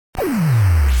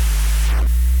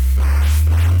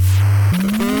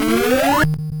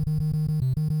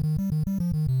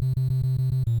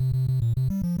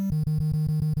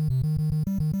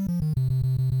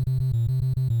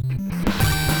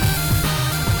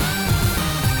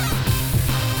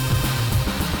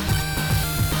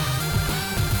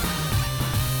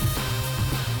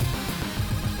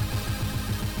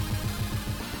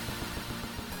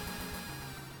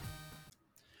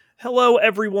Hello,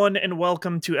 everyone, and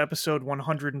welcome to episode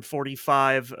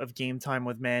 145 of Game Time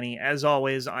with Manny. As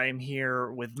always, I am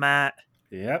here with Matt.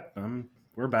 Yep,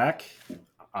 we're back.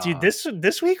 Dude,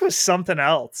 this week was something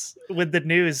else with the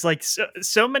news. Like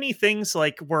so many things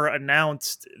like were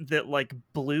announced that like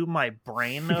blew my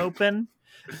brain open,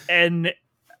 and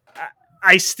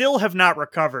I still have not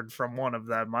recovered from one of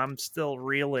them. I'm still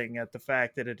reeling at the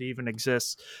fact that it even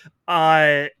exists.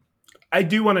 I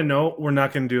do want to know we're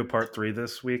not going to do a part 3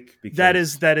 this week That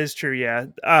because is true, yeah.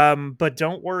 But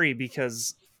don't worry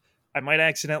because I might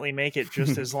accidentally make it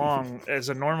just as long as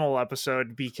a normal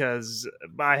episode because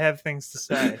I have things to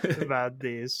say about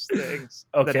these things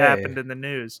that happened okay. in the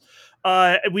news.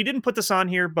 We didn't put this on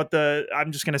here, but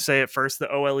I'm just gonna say it first. The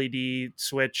OLED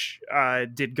Switch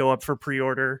did go up for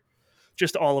pre-order.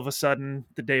 Just all of a sudden,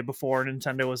 the day before,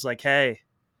 Nintendo was like, "Hey,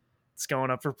 it's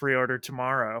going up for pre-order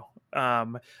tomorrow."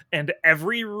 And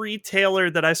every retailer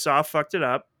that I saw fucked it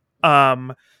up.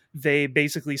 They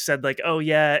basically said like, "Oh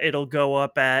yeah, it'll go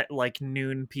up at like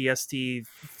noon PST,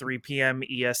 3 p.m.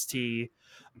 EST."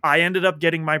 I ended up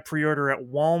getting my pre-order at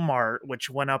Walmart, which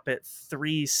went up at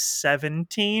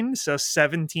 3:17, so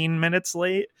 17 minutes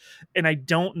late. And I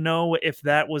don't know if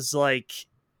that was like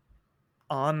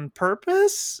on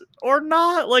purpose or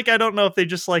not. Like I don't know if they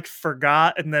just like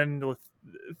forgot and then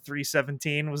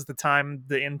 3:17 was the time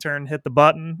the intern hit the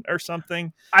button or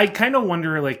something. I kind of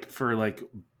wonder, like, for like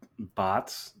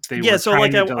bots, they Yeah, were so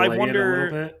like trying to I delay it a little wonder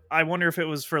bit. I wonder if it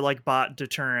was for like bot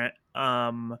deterrent.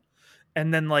 And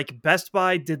then like Best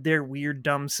Buy did their weird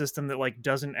dumb system that like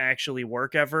doesn't actually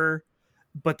work ever.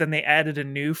 But then they added a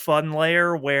new fun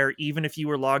layer where even if you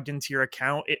were logged into your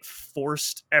account, it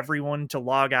forced everyone to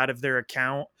log out of their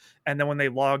account. And then when they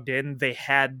logged in, they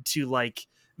had to like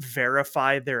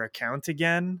verify their account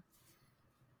again.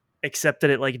 Except that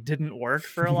it like didn't work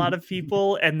for a lot of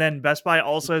people. And then Best Buy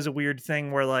also has a weird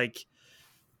thing where like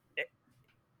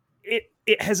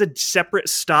it has a separate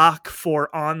stock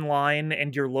for online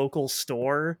and your local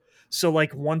store. So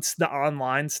like once the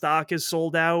online stock is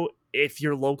sold out, if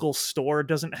your local store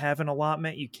doesn't have an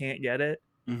allotment, you can't get it.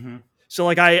 Mm-hmm. So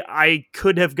like I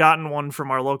could have gotten one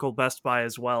from our local Best Buy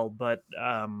as well, but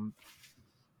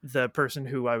the person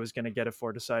who I was going to get it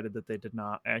for decided that they did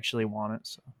not actually want it.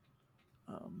 So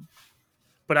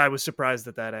but I was surprised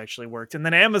that that actually worked. And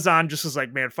then Amazon just was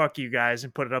like, "Man, fuck you guys,"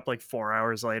 and put it up like 4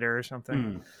 hours later or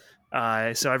something.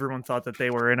 So everyone thought that they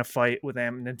were in a fight with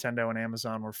Nintendo and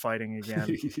Amazon were fighting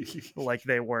again, like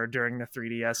they were during the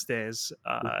 3DS days.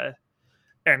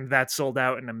 And that sold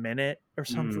out in a minute or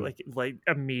something, like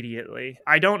immediately.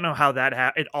 I don't know how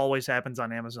that it always happens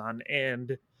on Amazon,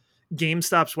 and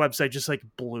GameStop's website just like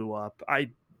blew up. I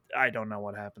don't know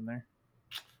what happened there.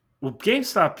 Well,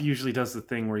 GameStop usually does the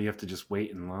thing where you have to just wait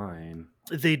in line.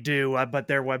 They do, but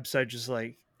their website just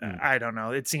like Mm. I don't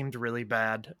know. It seemed really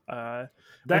bad,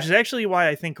 which is That actually why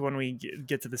I think when we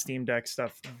get to the Steam Deck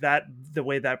stuff, that the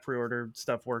way that pre-order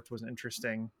stuff worked was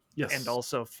interesting and yes.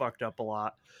 also fucked up a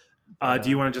lot. But Do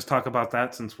you want to just talk about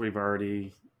that since we've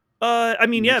already I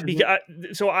mean, yeah, mentioned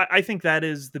it? so I think that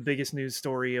is the biggest news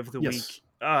story of the Yes. week,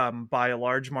 by a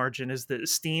large margin, is that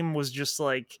Steam was just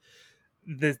like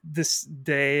this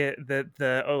day that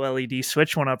the OLED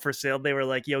Switch went up for sale. They were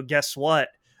like, "Yo, guess what?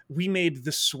 We made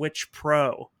the Switch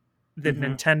Pro that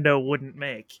Mm-hmm. Nintendo wouldn't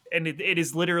make," and it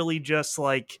is literally just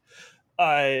like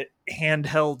a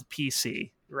handheld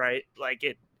PC, right? Like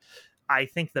it. I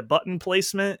think the button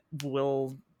placement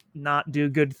will not do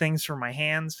good things for my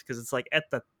hands because it's like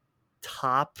at the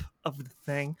top of the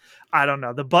thing. I don't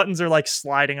know. The buttons are like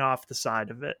sliding off the side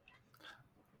of it.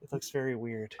 It looks very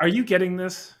weird. Are you getting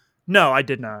this? No, I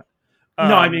did not.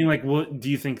 No, I mean, Um, like, what do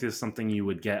you think this is something you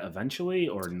would get eventually,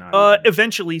 or not even?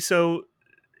 Eventually, so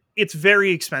it's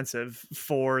very expensive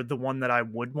for the one that I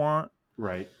would want.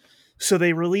 Right. So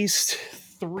they released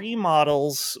three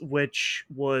models, which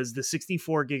was the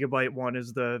 64 gigabyte one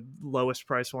is the lowest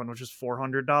price one, which is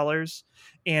 $400,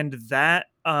 and that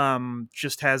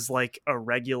just has like a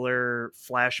regular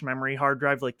flash memory hard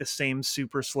drive, like the same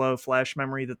super slow flash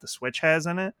memory that the Switch has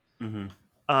in it.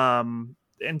 Mm-hmm.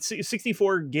 And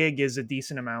 64 gig is a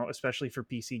decent amount, especially for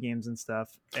PC games and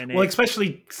stuff. And Well, it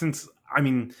especially since, I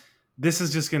mean, this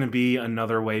is just going to be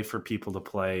another way for people to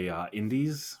play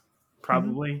indies, Mhm.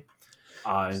 probably.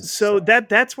 So So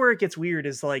that's where it gets weird,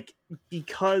 is like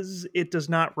because it does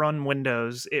not run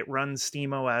Windows, it runs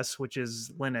Steam OS, which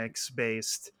is Linux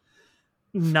based.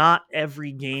 Not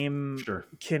every game sure.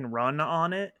 can run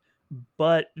on it,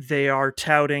 but they are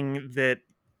touting that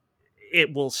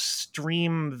it will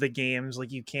stream the games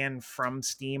like you can from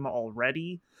Steam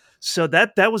already. So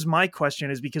that was my question,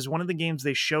 is because one of the games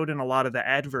they showed in a lot of the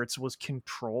adverts was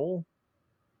Control.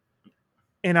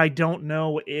 And I don't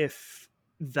know if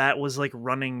that was like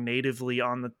running natively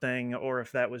on the thing or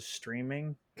if that was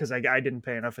streaming, because I didn't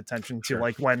pay enough attention to Sure.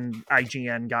 like when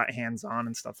IGN got hands on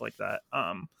and stuff like that.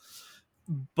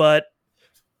 But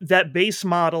that base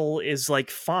model is like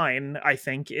fine, I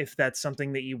think, if that's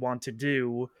something that you want to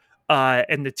do.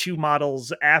 And the two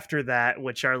models after that,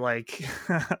 which are like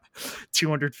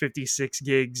 256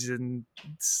 gigs and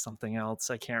something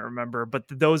else, I can't remember, but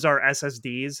those are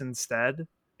SSDs instead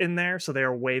in there, so they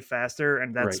are way faster,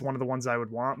 and that's Right. one of the ones I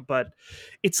would want. But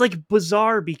it's like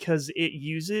bizarre because it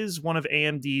uses one of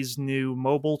AMD's new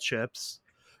mobile chips,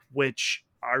 which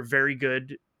are very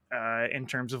good in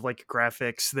terms of like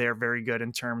graphics. They're very good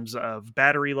in terms of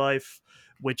battery life,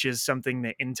 which is something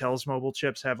that Intel's mobile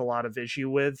chips have a lot of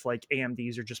issue with. Like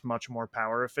AMD's are just much more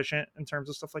power efficient in terms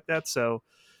of stuff like that. So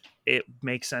it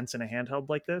makes sense in a handheld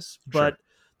like this. Sure. But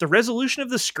the resolution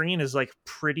of the screen is like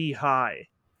pretty high.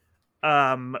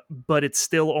 But it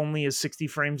still only is 60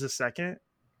 frames a second.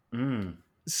 Mm.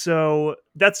 So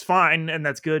that's fine and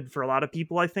that's good for a lot of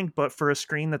people, I think. But for a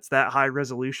screen that's that high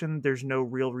resolution, there's no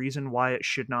real reason why it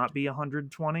should not be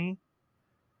 120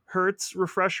 hertz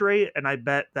refresh rate. And I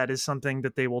bet that is something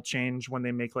that they will change when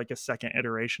they make like a second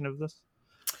iteration of this.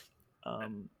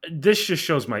 This just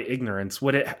shows my ignorance.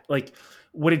 Would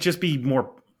it just be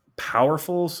more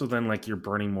powerful? So then like you're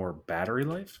burning more battery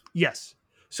life? Yes.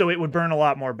 So it would burn a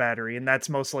lot more battery, and that's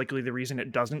most likely the reason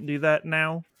it doesn't do that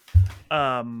now.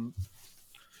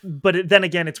 But then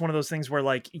again, it's one of those things where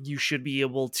like you should be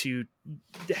able to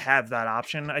have that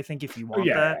option, I think, if you want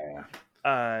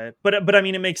that. But I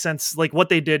mean, it makes sense. Like what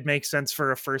they did makes sense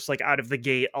for a first, like out of the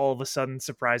gate, all of a sudden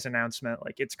surprise announcement.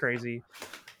 Like it's crazy.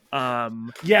 Oh,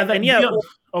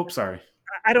 sorry.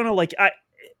 I don't know. Like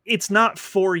it's not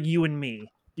for you and me.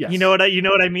 Yes. You know what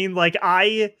I mean? Like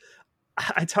I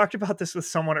talked about this with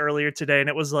someone earlier today, and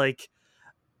it was like,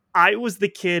 I was the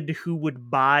kid who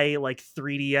would buy like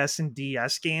 3DS and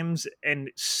DS games and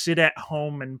sit at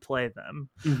home and play them.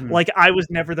 Mhm. Like I was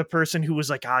never the person who was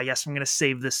like, ah, yes, I'm going to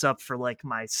save this up for like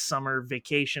my summer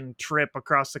vacation trip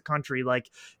across the country. Like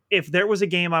if there was a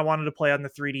game I wanted to play on the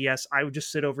 3DS, I would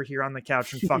just sit over here on the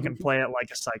couch and fucking play it like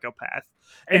a psychopath.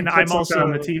 And I'm also also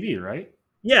on the TV, right?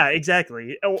 Yeah,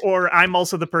 exactly. Or I'm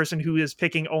also the person who is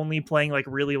picking only playing like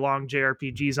really long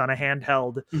JRPGs on a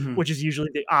handheld, Mhm. which is usually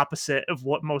the opposite of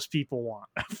what most people want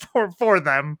for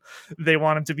them. They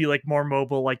want them to be like more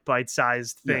mobile, like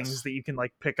bite-sized things Yes. that you can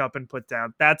like pick up and put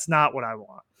down. That's not what I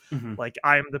want. Mhm. Like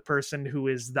I'm the person who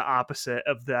is the opposite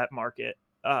of that market.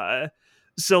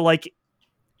 So like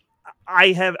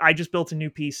I just built a new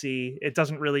PC. It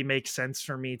doesn't really make sense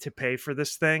for me to pay for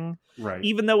this thing. Right.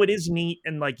 Even though it is neat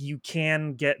and like you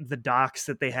can get the docks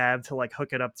that they have to like hook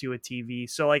it up to a TV.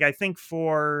 So like I think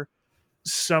for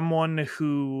someone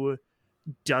who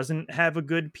doesn't have a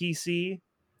good PC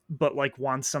but like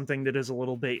wants something that is a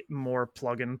little bit more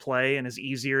plug and play and is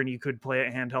easier, and you could play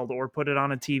it handheld or put it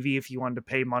on a TV if you wanted to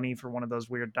pay money for one of those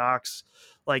weird docks,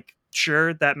 like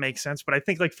sure, that makes sense. But I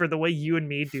think like for the way you and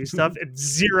me do stuff, it's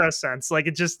zero sense. Like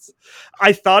it just,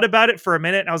 I thought about it for a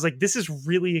minute and I was like, this is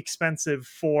really expensive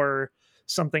for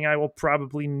something I will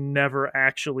probably never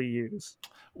actually use.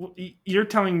 You're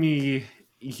telling me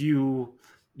you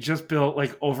just built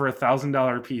like over $1,000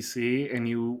 PC and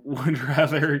you wouldn't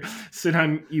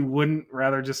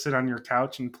rather just sit on your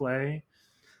couch and play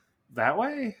that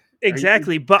way?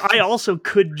 Exactly. But I also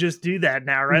could just do that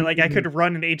now, right? Like I could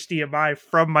run an HDMI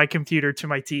from my computer to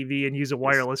my TV and use a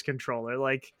wireless controller.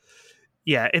 Like,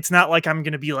 yeah, it's not like I'm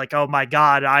going to be like, oh my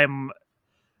God, I'm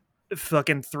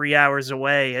fucking 3 hours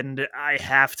away and I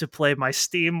have to play my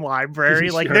Steam library.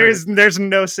 Like Sure. there's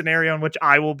no scenario in which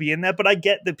I will be in that, but I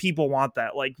get that people want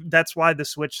that. Like that's why the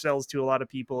Switch sells to a lot of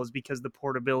people, is because the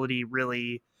portability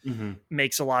really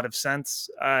makes a lot of sense.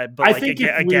 But I like think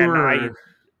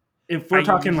if we're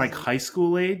talking like high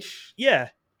school age, yeah,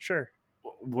 sure,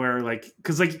 where like,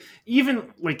 because like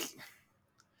even like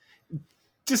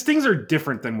just things are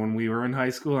different than when we were in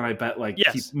high school, and I bet like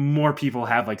yes, more people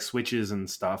have like Switches and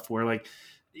stuff where like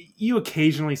you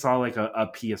occasionally saw like a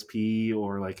PSP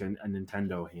or like a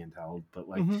Nintendo handheld, but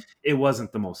like it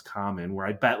wasn't the most common, where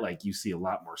I bet like you see a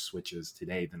lot more Switches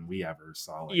today than we ever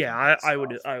saw. Like, yeah, I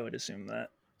would assume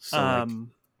that.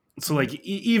 So like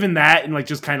even that, and like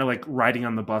just kind of like riding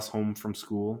on the bus home from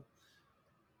school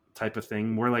type of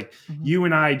thing, where like you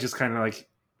and I just kind of like,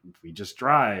 we just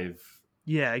drive.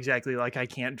 Yeah, exactly. Like I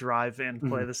can't drive and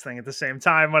play this thing at the same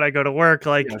time when I go to work.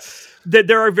 Like Yes.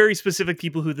 there are very specific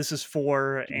people who this is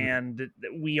for, and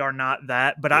we are not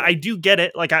that. But I do get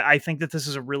it. Like I think that this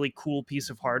is a really cool piece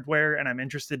of hardware, and I'm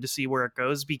interested to see where it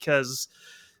goes, because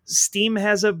Steam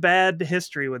has a bad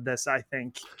history with this, I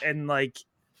think. And like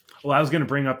Well, I was going to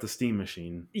bring up the Steam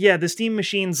Machine. Yeah, the Steam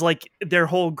Machines, like their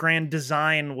whole grand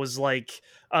design was like,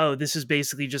 oh, this is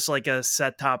basically just like a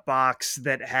set-top box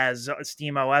that has a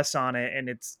Steam OS on it, and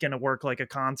it's gonna work like a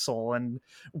console. And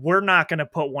we're not gonna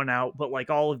put one out, but like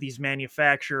all of these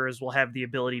manufacturers will have the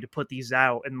ability to put these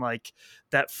out, and like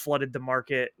that flooded the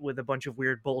market with a bunch of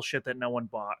weird bullshit that no one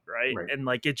bought, right? Right. And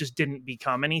like it just didn't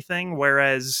become anything.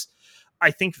 Whereas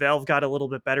I think Valve got a little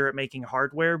bit better at making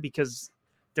hardware because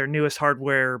their newest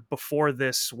hardware before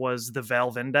this was the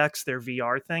Valve Index, their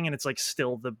VR thing, and it's like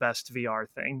still the best VR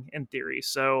thing in theory.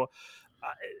 So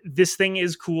this thing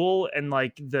is cool, and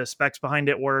like the specs behind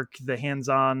it work. The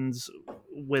hands-ons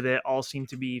with it all seem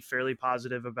to be fairly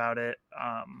positive about it.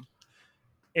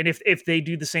 And if they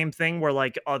do the same thing where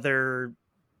like other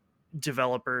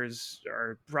developers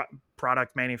or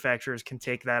product manufacturers can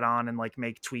take that on and like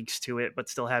make tweaks to it, but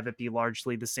still have it be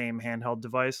largely the same handheld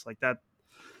device, like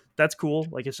that's cool.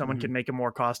 Like if someone can make a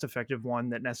more cost effective one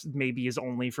that maybe is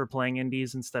only for playing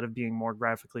indies instead of being more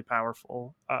graphically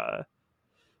powerful,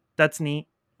 that's neat.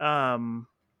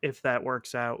 If that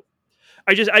works out,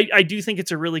 I do think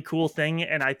it's a really cool thing,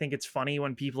 and I think it's funny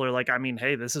when people are like, I mean,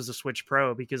 hey, this is a Switch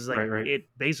Pro, because like Right. it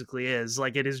basically is.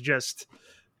 Like it is just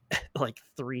like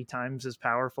 3 times as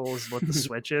powerful as what the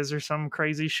Switch is, or some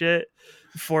crazy shit,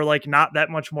 for like not that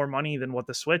much more money than what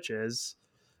the Switch is.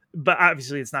 But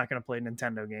obviously it's not going to play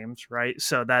Nintendo games, right?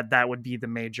 So that would be the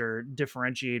major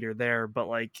differentiator there. But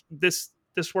like this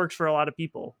works for a lot of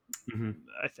people,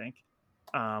 I think.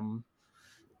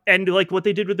 And like what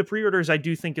they did with the pre-orders, I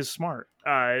do think is smart.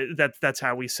 That's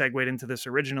how we segued into this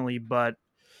originally, but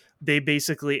they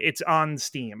basically, it's on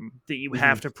Steam that you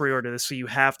have to pre-order this, so you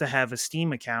have to have a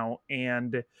Steam account,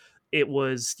 and it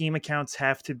was Steam accounts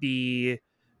have to be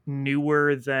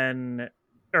newer than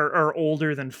or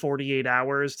older than 48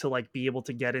 hours to like be able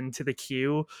to get into the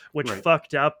queue, which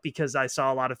fucked up, because I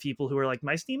saw a lot of people who are like,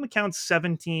 my Steam account's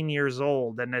 17 years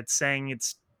old and it's saying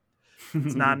it's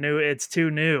not new, it's too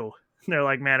new. They're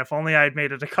like, man, if only I had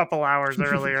made it a couple hours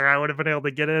earlier, I would have been able to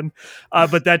get in.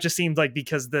 But that just seemed like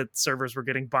because the servers were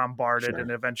getting bombarded, and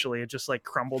eventually it just like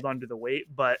crumbled under the weight.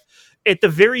 But at the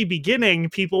very beginning,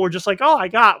 people were just like, oh, I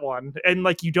got one. And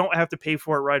like, you don't have to pay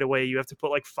for it right away. You have to put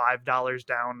like $5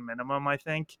 down minimum, I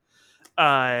think.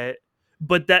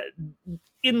 But that,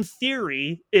 in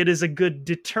theory, it is a good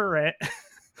deterrent.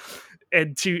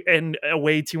 And a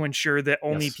way to ensure that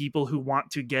only people who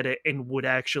want to get it and would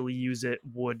actually use it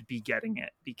would be getting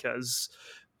it, because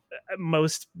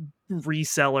most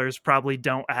resellers probably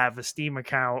don't have a Steam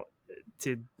account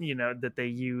to, that they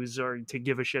use or to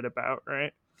give a shit about,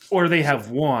 right? Or they have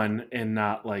one and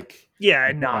not like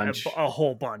and not a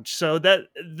whole bunch. So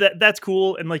that's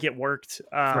cool, and like it worked.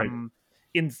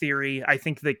 In theory, I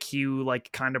think the queue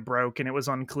like kind of broke, and it was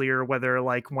unclear whether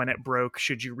like when it broke,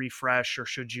 should you refresh or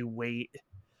should you wait?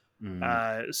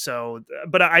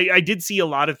 But I did see a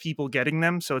lot of people getting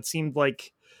them, so it seemed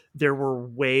like there were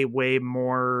way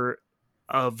more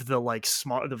of the like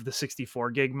small of the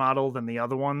 64 gig model than the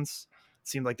other ones. It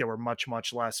seemed like they were much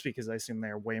less, because I assume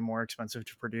they're way more expensive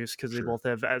to produce, because they both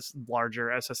have as larger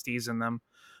SSDs in them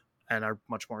and are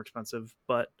much more expensive.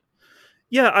 But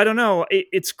yeah, I don't know.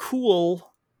 It's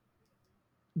cool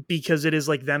because it is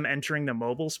like them entering the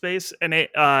mobile space, and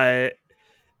it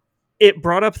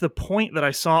brought up the point that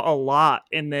I saw a lot,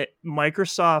 in that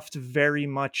Microsoft very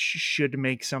much should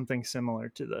make something similar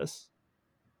to this.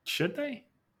 Should they?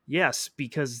 Yes,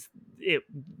 because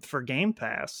for Game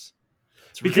Pass,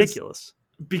 it's ridiculous.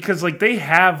 Because like they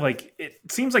have like, it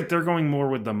seems like they're going more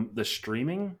with the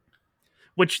streaming,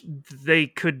 which they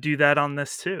could do that on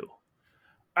this too.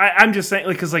 I'm just saying,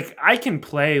 like, because like I can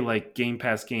play like Game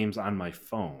Pass games on my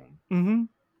phone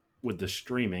with the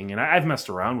streaming, and I've messed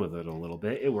around with it a little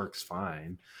bit. It works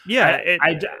fine. Yeah,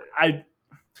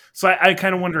 so I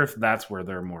kind of wonder if that's where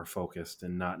they're more focused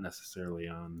and not necessarily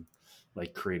on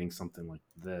like creating something like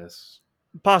this.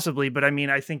 Possibly, but I mean,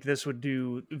 I think this would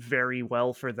do very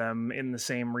well for them in the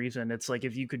same reason. It's like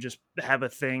if you could just have a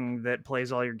thing that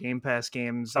plays all your Game Pass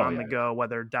games on the go,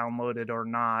 whether downloaded or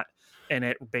not, and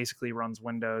it basically runs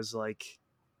Windows, like,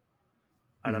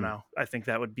 I don't know. I think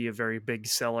that would be a very big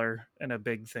seller and a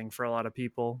big thing for a lot of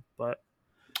people. But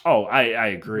I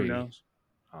agree. Who knows?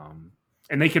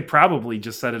 And they could probably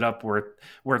just set it up where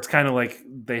it's kind of like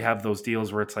they have those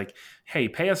deals where it's like, hey,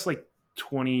 pay us like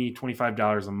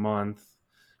 $25 a month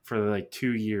for like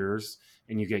 2 years,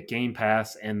 and you get Game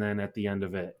Pass, and then at the end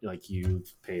of it, like,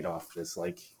 you've paid off this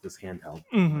handheld.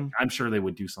 Like, I'm sure they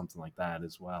would do something like that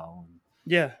as well.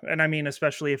 Yeah, and I mean,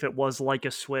 especially if it was like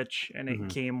a Switch and it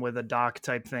came with a dock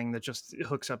type thing that just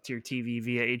hooks up to your TV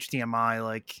via HDMI,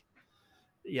 like,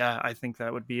 Yeah, I think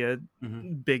that would be a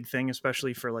big thing,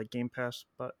 especially for like Game Pass.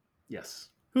 But yes,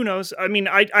 who knows? I mean,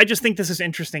 I just think this is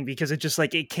interesting because it just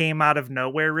like it came out of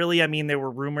nowhere. Really, I mean, there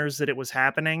were rumors that it was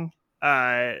happening,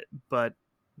 but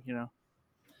you know,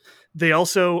 they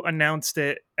also announced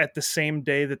it at the same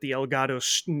day that the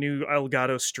new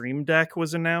Elgato Stream Deck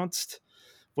was announced,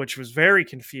 which was very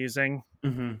confusing.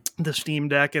 The Steam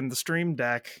Deck and the Stream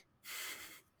Deck.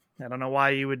 I don't know why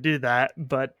you would do that,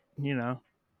 but you know,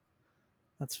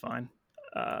 that's fine.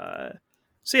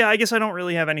 So yeah, I guess I don't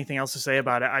really have anything else to say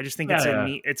about it. I just think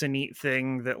it's a neat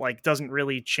thing that like doesn't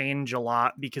really change a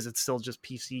lot because it's still just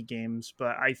PC games,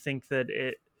 but I think that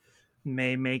it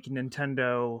may make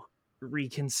Nintendo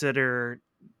reconsider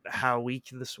how weak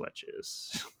the Switch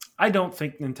is. I don't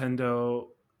think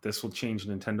this will change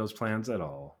Nintendo's plans at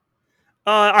all.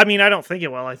 I mean, I don't think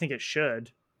it will. I think it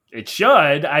should. It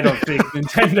should. I don't think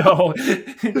Nintendo.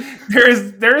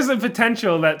 there is a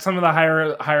potential that some of the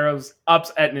higher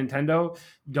ups at Nintendo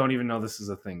don't even know this is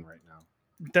a thing right now.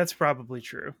 That's probably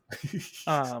true.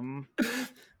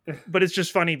 But it's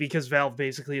just funny because Valve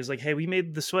basically is like, "Hey, we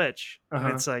made the Switch,"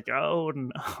 and it's like, "Oh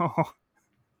no,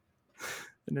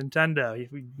 Nintendo,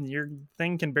 your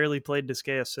thing can barely play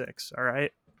Disgaea 6. All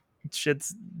right,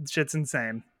 shit's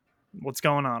insane. What's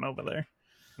going on over there?"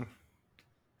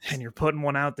 And you're putting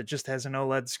one out that just has an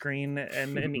OLED screen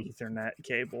and an Ethernet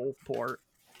cable port.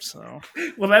 So,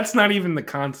 well, that's not even the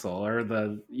console or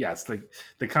the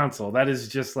console. That is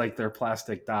just like their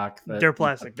plastic dock. Their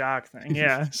plastic dock thing.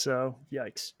 Yeah. So,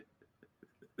 yikes.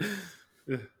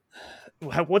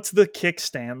 What's the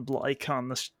kickstand like on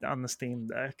the Steam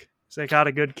Deck? Has it got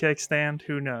a good kickstand?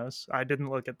 Who knows? I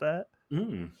didn't look at that.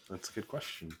 That's a good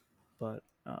question. But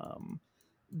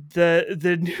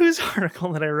the news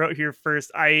article that I wrote here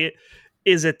first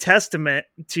is a testament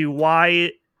to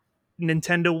why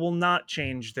Nintendo will not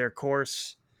change their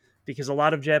course, because a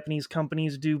lot of Japanese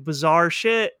companies do bizarre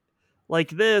shit like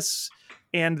this.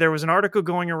 And there was an article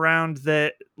going around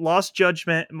that Lost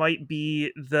Judgment might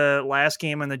be the last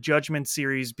game in the Judgment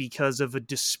series because of a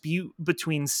dispute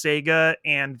between Sega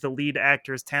and the lead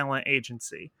actor's talent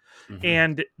agency.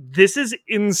 And this is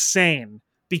insane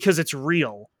because it's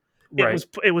real. Right.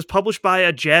 It was published by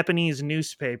a Japanese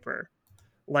newspaper,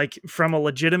 like from a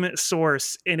legitimate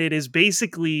source, and it is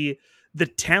basically the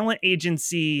talent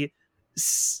agency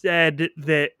said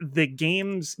that the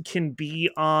games can be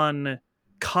on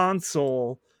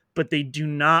console, but they do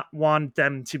not want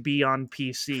them to be on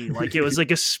PC. Like it was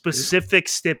like a specific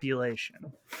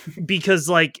stipulation because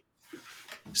like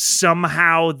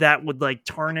somehow that would like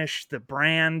tarnish the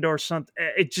brand or something.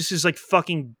 It just is like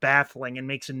fucking baffling and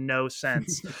makes no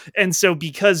sense. And so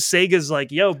because Sega's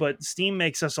like, yo, but Steam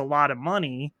makes us a lot of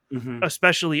money,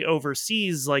 especially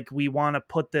overseas, like we want to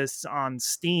put this on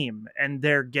Steam, and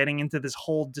they're getting into this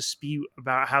whole dispute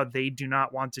about how they do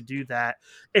not want to do that.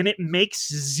 And it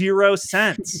makes zero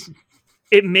sense.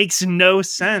 It makes no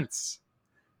sense.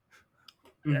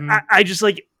 I just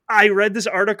like, I read this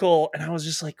article and I was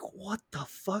just like, what the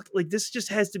fuck? Like, this just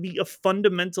has to be a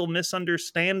fundamental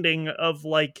misunderstanding of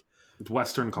like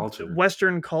Western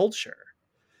culture.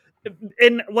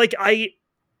 And like, I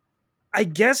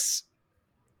guess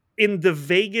in the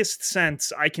vaguest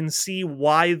sense, I can see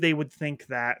why they would think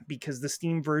that, because the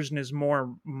Steam version is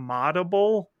more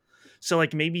moddable. So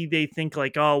like maybe they think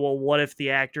like, oh, well, what if the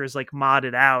actor is like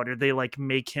modded out, or they like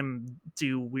make him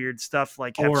do weird stuff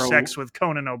like have sex with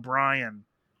Conan O'Brien.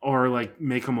 Or like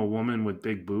make him a woman with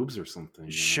big boobs or something.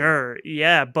 Sure,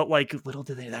 yeah, but like little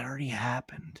did they, that already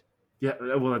happened. Yeah,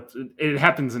 well, it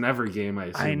happens in every game.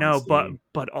 I know,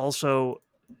 but also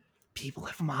people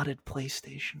have modded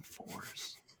PlayStation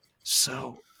 4s,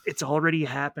 so it's already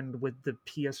happened with the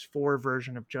PS4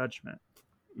 version of Judgment.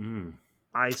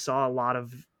 I saw a lot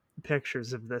of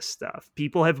pictures of this stuff.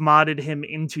 People have modded him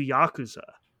into Yakuza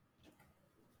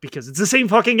because it's the same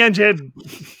fucking engine.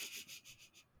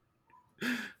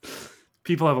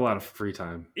 People have a lot of free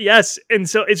time. Yes, and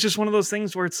so it's just one of those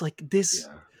things where it's like this.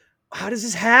 Yeah. How does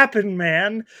this happen,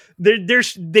 man?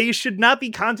 They should not be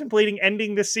contemplating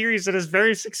ending this series that is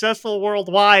very successful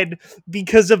worldwide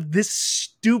because of this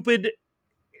stupid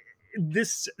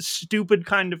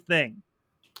kind of thing.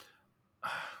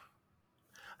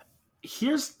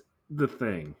 Here's the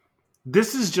thing.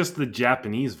 This is just the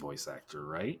Japanese voice actor,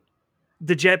 right?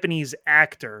 The Japanese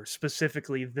actor,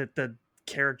 specifically, that the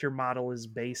character model is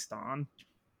based on.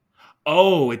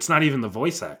 Oh, it's not even the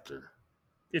voice actor.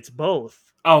 It's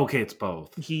both. Oh, okay, it's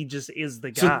both. He just is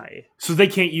the guy. So they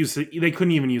can't use it. They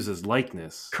couldn't even use his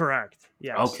likeness. Correct.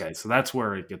 Yes. Okay, so that's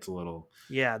where it gets a little.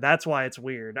 Yeah, that's why it's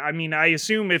weird. I mean, I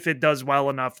assume if it does well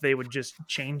enough, they would just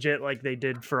change it like they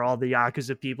did for all the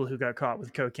Yakuza people who got caught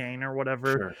with cocaine or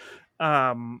whatever. Sure.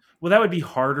 Well, that would be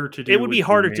harder to do. It would be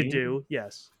harder to do,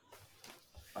 yes.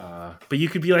 But you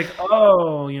could be like,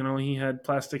 oh, he had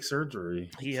plastic surgery.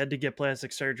 He had to get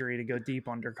plastic surgery to go deep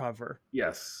undercover.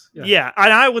 Yes. Yeah,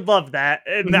 and I would love that.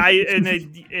 And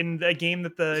in a game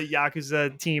that the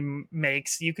Yakuza team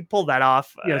makes, you could pull that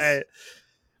off. Yes.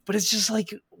 But it's just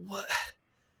like, what?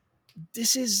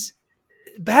 This is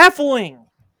baffling.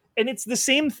 And it's the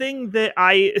same thing that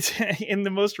in the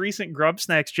most recent Grub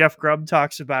Snacks, Jeff Grubb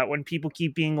talks about when people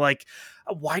keep being like,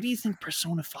 why do you think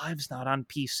Persona 5's not on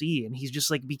PC? And he's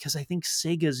just like, because I think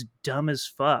Sega's dumb as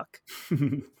fuck.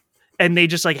 And they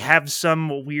just like have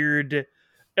some weird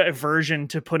aversion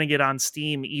to putting it on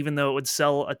Steam, even though it would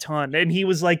sell a ton. And he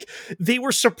was like, they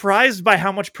were surprised by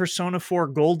how much Persona 4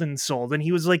 Golden sold. And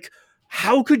he was like,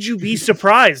 how could you be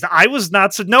surprised? I was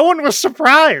not. No one was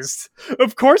surprised.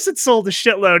 Of course it sold a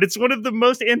shitload. It's one of the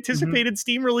most anticipated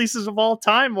Steam releases of all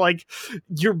time. Like,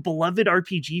 your beloved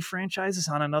RPG franchise is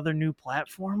on another new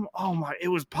platform. Oh my, it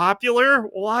was popular?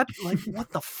 What? Like, what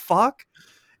the fuck?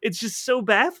 It's just so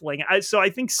baffling. So I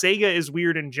think Sega is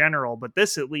weird in general, but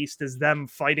this at least is them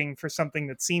fighting for something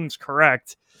that seems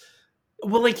correct.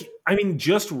 Well, I mean,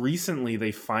 just recently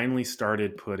they finally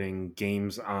started putting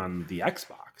games on the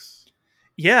Xbox.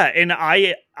 Yeah, and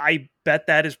I bet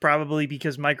that is probably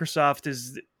because Microsoft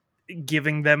is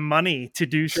giving them money to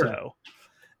do so.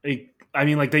 I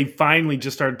mean, they finally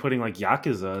just started putting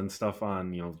Yakuza and stuff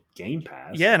on, Game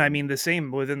Pass. Yeah, and I mean the same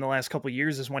within the last couple of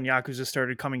years is when Yakuza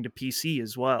started coming to PC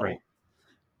as well. Right.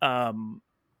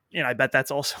 And I bet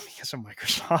that's also because of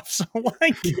Microsoft. So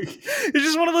it's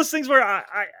just one of those things where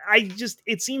I just,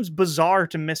 it seems bizarre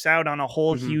to miss out on a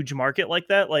whole huge market like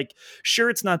that. Like, sure,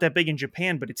 it's not that big in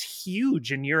Japan, but it's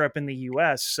huge in Europe and the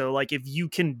US. So if you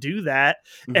can do that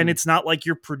and it's not like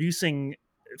you're producing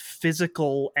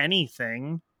physical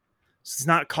anything, so it's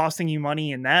not costing you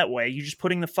money in that way. You're just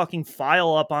putting the fucking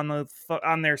file up on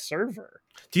their server.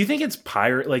 Do you think it's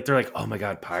pirate? They're like, oh my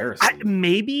god, piracy.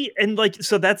 Maybe, and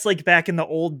so that's back in the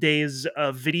old days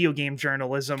of video game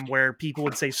journalism, where people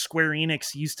would say Square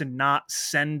Enix used to not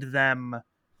send them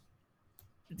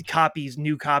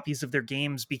new copies of their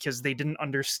games because they didn't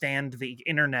understand the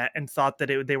internet and thought that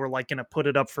they were going to put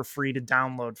it up for free to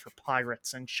download for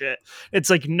pirates and shit. It's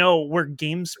like, no, we're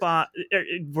GameSpot,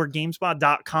 we're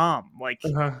GameSpot.com.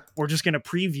 We're just going to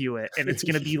preview it and it's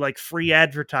going to be free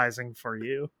advertising for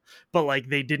you. But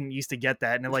they didn't used to get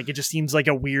that. And it just seems like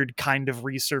a weird kind of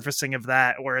resurfacing of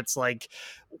that where it's like,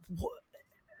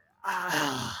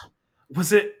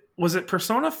 was it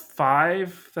Persona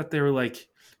 5 that they were like,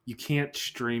 you can't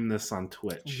stream this on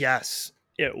Twitch? Yes,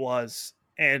 it was.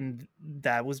 And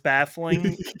that was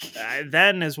baffling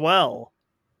then as well.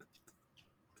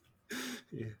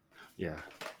 Yeah.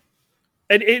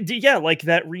 And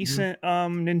that recent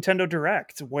Nintendo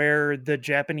Direct where the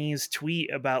Japanese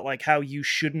tweet about how you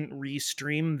shouldn't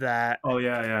restream that. Oh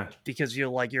yeah. Because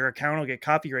your account will get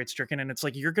copyright stricken, and it's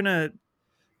you're gonna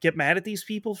get mad at these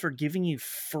people for giving you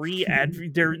free ad.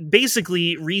 They're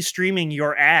basically restreaming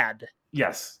your ad.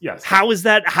 Yes. How is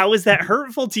that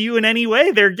hurtful to you in any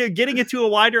way? They're getting it to a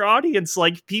wider audience.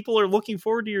 People are looking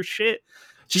forward to your shit.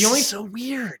 It's so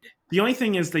weird. The only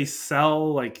thing is they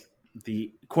sell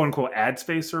the quote unquote ad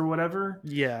space or whatever.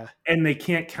 Yeah. And they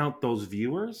can't count those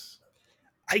viewers.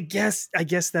 I guess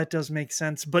that does make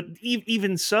sense. But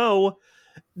even so,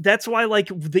 that's why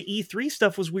the E3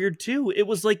 stuff was weird too. It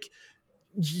was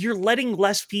you're letting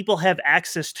less people have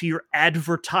access to your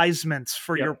advertisements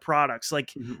for your products.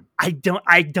 I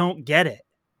don't get it.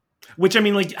 Which, I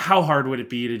mean, how hard would it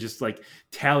be to just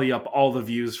tally up all the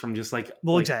views from just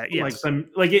exactly, yes.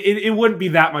 It wouldn't be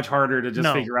that much harder to just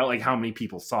figure out how many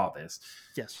people saw this.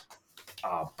 Yes.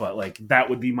 But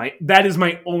that is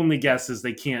my only guess is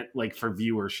they can't for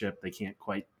viewership, they can't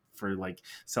quite for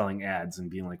selling ads and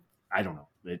being I don't know.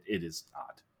 It is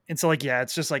odd. And so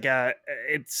it's just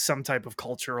it's some type of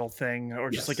cultural thing or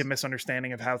just a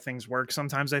misunderstanding of how things work.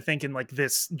 Sometimes I think in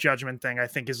this Judgment thing, I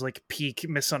think is peak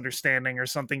misunderstanding or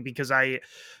something, because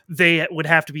they would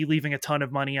have to be leaving a ton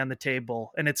of money on the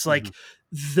table. And it's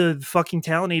the fucking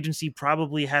talent agency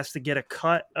probably has to get a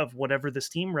cut of whatever the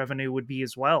Steam revenue would be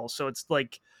as well. So it's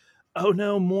oh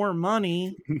no, more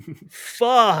money.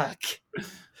 Fuck.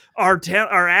 Our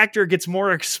actor gets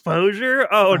more exposure.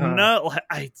 Oh no.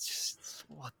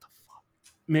 What the fuck?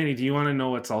 Manny, do you want to know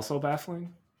what's also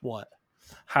baffling? What?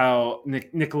 How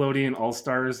Nickelodeon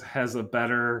All-Stars has a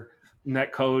better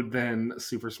netcode than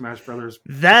Super Smash Brothers?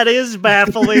 That is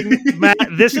baffling, Matt.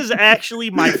 This is actually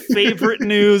my favorite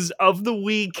news of the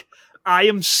week. I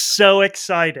am so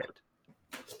excited.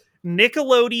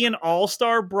 Nickelodeon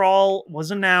All-Star Brawl was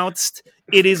announced.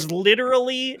 It is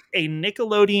literally a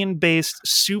Nickelodeon-based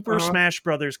Super Smash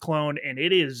Brothers clone, and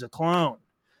it is a clone.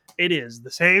 It is the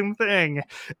same thing,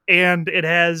 and it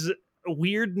has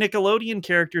weird Nickelodeon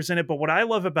characters in it. But what I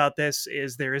love about this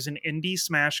is there is an indie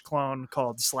Smash clone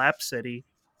called Slap City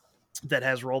that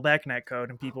has rollback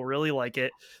netcode, and people really like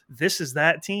it. This is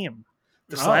that team.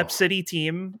 The Slap City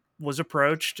team was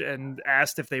approached and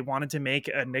asked if they wanted to make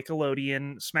a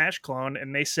Nickelodeon Smash clone,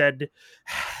 and they said,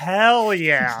 hell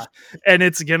yeah. And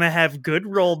it's going to have good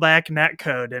rollback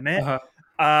netcode in it.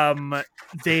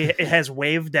 It has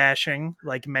wave dashing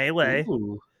like Melee.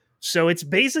 Ooh. So it's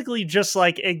basically just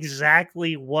like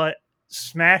exactly what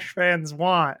Smash fans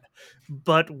want,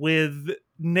 but with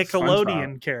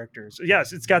Nickelodeon characters.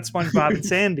 Yes, it's got SpongeBob and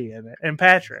Sandy in it, and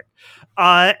Patrick.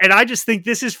 And I just think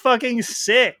this is fucking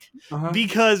sick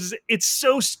because it's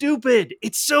so stupid.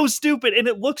 It's so stupid, and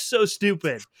it looks so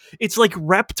stupid. It's like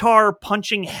Reptar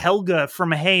punching Helga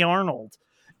from Hey Arnold,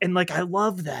 and like I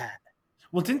love that.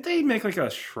 Well, didn't they make like a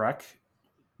Shrek?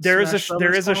 There is a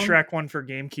Shrek one for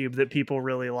GameCube that people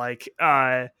really like.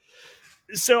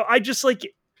 So I just like,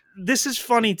 this is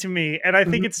funny to me, and I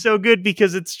think it's so good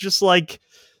because it's just like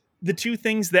the two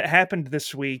things that happened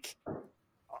this week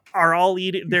are all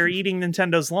they're eating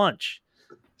Nintendo's lunch.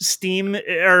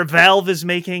 Valve is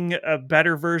making a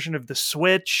better version of the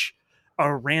Switch.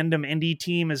 A random indie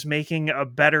team is making a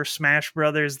better Smash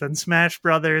Brothers than Smash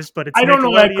Brothers, but it's I don't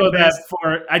know. I'd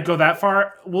go that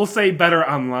far. We'll say better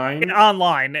online.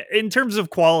 In terms of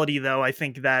quality, though, I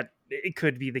think that it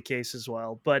could be the case as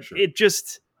well. But it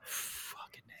just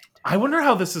fucking. I wonder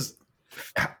how this is.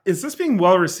 Is this being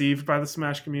well received by the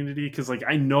Smash community? Because like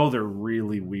I know they're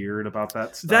really weird about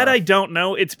that stuff. That I don't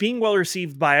know. It's being well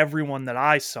received by everyone that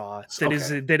I saw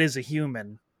that is a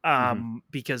human.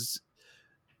 Because.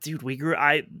 Dude,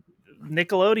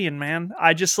 Nickelodeon, man.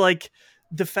 I just like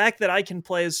the fact that I can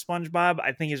play as SpongeBob,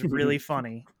 I think is really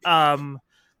funny.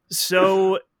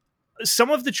 So some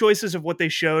of the choices of what they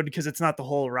showed, because it's not the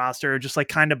whole roster, are just like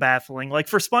kind of baffling. Like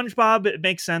for SpongeBob, it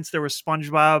makes sense. There was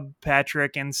SpongeBob,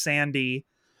 Patrick, and Sandy.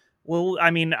 Well,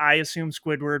 I mean, I assume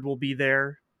Squidward will be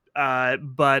there.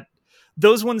 But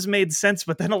those ones made sense,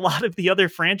 but then a lot of the other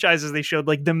franchises they showed,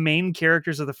 like the main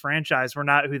characters of the franchise were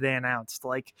not who they announced.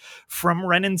 Like from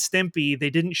Ren and Stimpy, they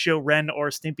didn't show Ren or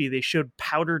Stimpy. They showed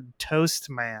Powdered Toast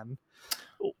Man.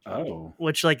 Oh.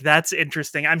 Which like that's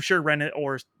interesting. I'm sure Ren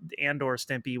or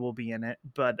Stimpy will be in it.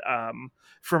 But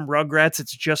from Rugrats,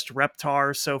 it's just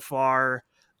Reptar so far.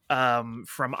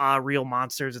 From Real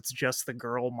Monsters, it's just the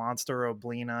girl monster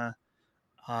Oblina.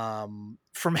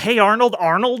 From Hey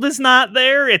Arnold is not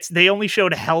there. They only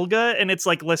showed Helga, and it's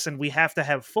like, listen, we have to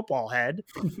have Football Head.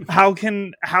 How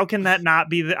can that not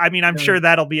be? I mean, I'm sure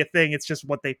that'll be a thing. It's just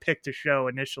what they picked to show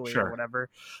initially or whatever.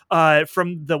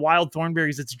 From the Wild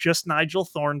Thornberries, it's just Nigel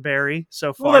Thornberry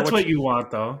so far. Well, that's what you want,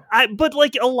 though. But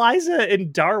like Eliza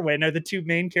and Darwin are the two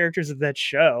main characters of that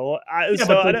show.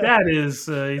 That is.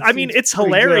 I mean, it's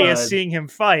hilarious seeing him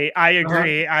fight. I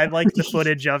agree. I like the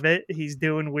footage of it. He's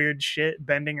doing weird shit,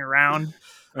 bending around.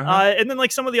 And then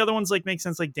like some of the other ones like make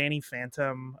sense, like Danny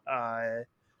Phantom.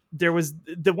 There was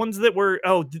the ones that were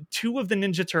two of the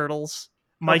Ninja Turtles,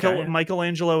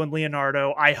 Michelangelo and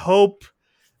Leonardo. I hope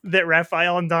that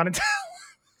Raphael and Donatello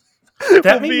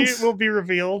will be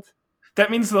revealed. That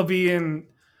means they'll be in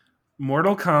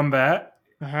Mortal Kombat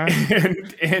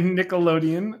and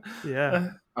Nickelodeon.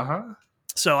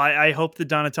 So I hope that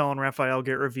Donatello and Raphael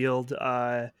get revealed.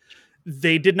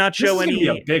 They did not show any. This is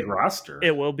gonna be a big roster.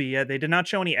 It will be. Yeah, they did not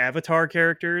show any Avatar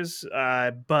characters,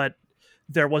 but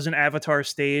there was an Avatar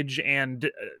stage,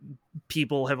 and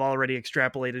people have already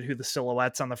extrapolated who the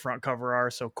silhouettes on the front cover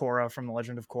are. So Korra from The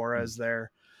Legend of Korra is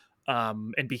there,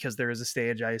 and because there is a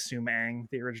stage, I assume Aang,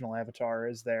 the original Avatar,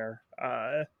 is there.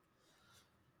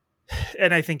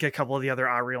 And I think a couple of the other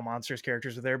Real Monsters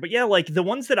characters are there. But yeah, like the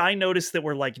ones that I noticed that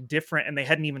were like different, and they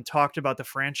hadn't even talked about the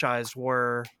franchise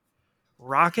were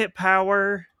Rocket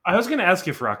Power. I was going to ask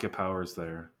if Rocket Power is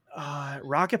there.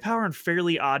 Rocket Power and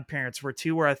Fairly Odd Parents were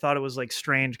two where I thought it was like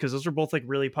strange because those are both like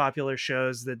really popular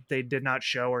shows that they did not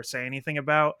show or say anything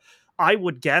about. I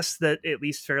would guess that at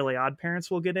least Fairly Odd Parents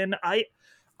will get in. I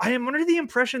am under the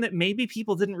impression that maybe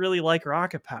people didn't really like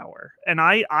Rocket Power, and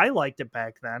I liked it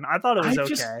back then. I thought it was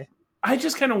okay. I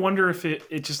just kind of wonder if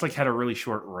it just like had a really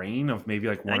short reign of maybe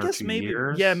like one or 2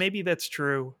 years. Yeah, maybe that's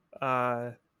true.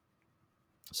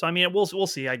 So, I mean, we'll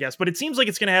see, I guess. But it seems like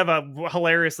it's going to have a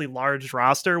hilariously large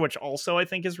roster, which also I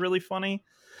think is really funny.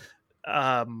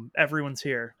 everyone's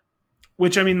here.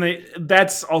 Which, I mean,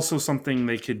 that's also something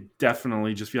they could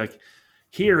definitely just be like,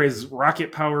 here is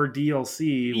Rocket Power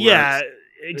DLC. Yeah,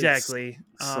 exactly.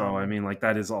 So, I mean, like,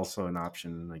 that is also an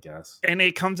option, I guess. And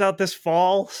it comes out this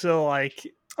fall, so like...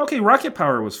 Okay, Rocket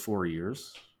Power was 4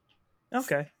 years.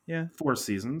 Okay, yeah. 4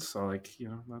 seasons, so like,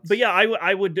 that's... But yeah,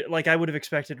 I would have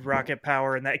expected Rocket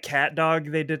Power and that cat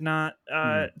dog they did not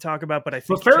talk about, but I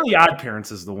think... But Fairly Odd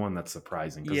Parents is the one that's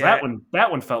surprising, because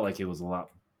that one felt like it was a lot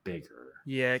bigger.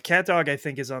 Yeah, cat dog I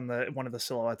think is on one of the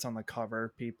silhouettes on the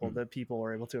cover. That people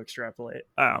were able to extrapolate.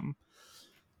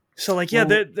 So like, yeah,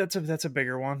 that's a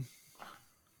bigger one.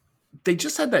 They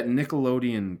just had that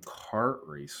Nickelodeon kart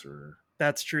racer.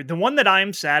 That's true. The one that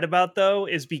I'm sad about though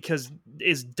is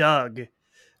Doug.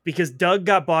 Because Doug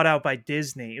got bought out by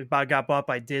Disney. Got bought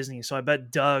by Disney, so I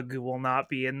bet Doug will not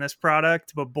be in this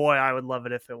product. But boy, I would love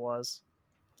it if it was.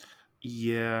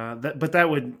 Yeah,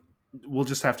 we'll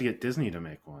just have to get Disney to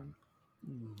make one.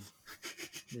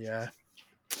 Yeah.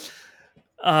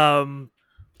 And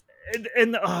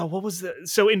what was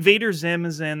so Invader Zim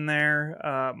is in there,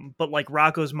 but like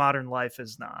Rocko's Modern Life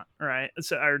is not, right?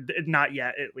 So, or not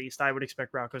yet, at least. I would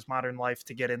expect Rocko's Modern Life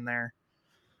to get in there.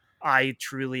 I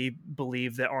truly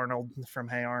believe that Arnold from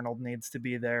Hey Arnold needs to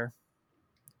be there.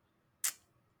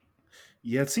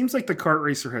 Yeah, it seems like the kart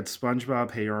racer had SpongeBob,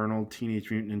 Hey Arnold,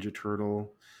 Teenage Mutant Ninja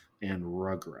Turtle, and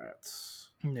Rugrats.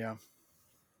 Yeah.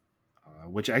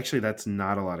 Which actually, that's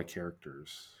not a lot of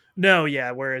characters. No,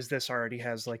 yeah. Whereas this already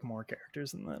has like more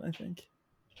characters than that, I think.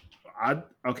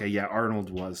 Arnold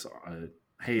was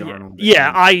Hey Arnold.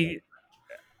 Yeah,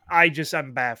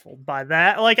 I'm baffled by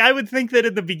that. Like, I would think that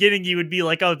in the beginning you would be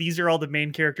like, oh, these are all the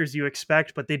main characters you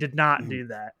expect, but they did not do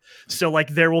that. So like,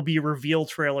 there will be a reveal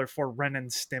trailer for Ren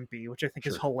and Stimpy, which I think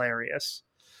is hilarious.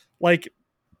 Like,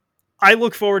 I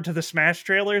look forward to the Smash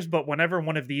trailers, but whenever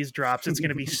one of these drops, it's going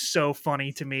to be so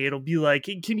funny to me. It'll be like,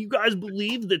 can you guys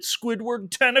believe that Squidward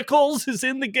Tentacles is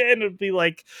in the game? It'll be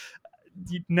like,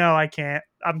 no, I can't.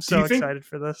 I'm so excited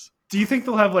for this. Do you think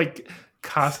they'll have like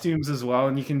costumes as well,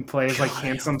 and you can play as like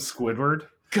handsome Squidward?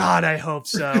 God, I hope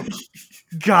so.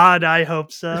 God, I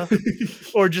hope so.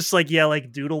 Or just like,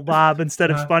 like Doodle Bob instead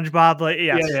of SpongeBob.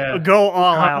 Like, go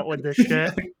all out with this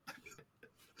shit.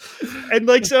 And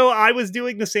like, so I was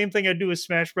doing the same thing I do with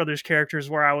Smash Brothers characters,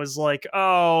 where I was like,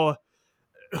 oh,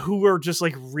 who are just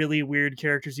like really weird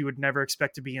characters you would never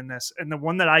expect to be in this. And the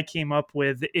one that I came up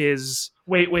with is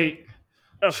wait.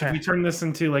 Okay. Should we turn this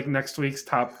into like next week's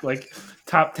top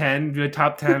 10? Do a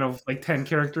top 10 of like 10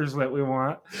 characters that we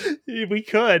want? We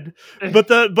could, but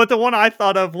the one I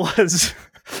thought of was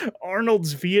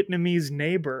Arnold's Vietnamese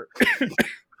neighbor.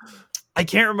 I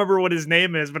can't remember what his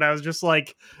name is, but I was just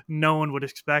like, no one would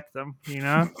expect them,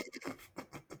 I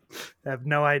have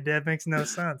no idea. It makes no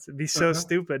sense. It'd be so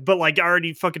stupid. But like,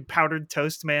 already fucking Powdered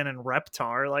Toast Man and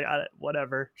Reptar, like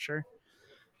whatever, sure.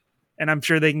 And I'm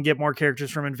sure they can get more characters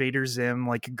from Invader Zim,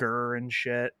 like Gurr and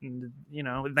shit. And,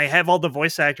 they have all the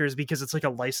voice actors because it's like a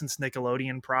licensed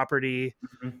Nickelodeon property.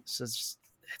 Mm-hmm. So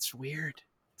it's weird.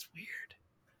 It's weird.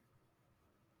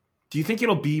 Do you think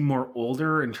it'll be more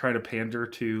older and try to pander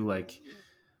to like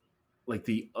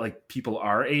the people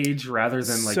our age rather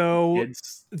than like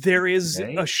kids? There is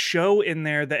a show in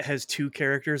there that has 2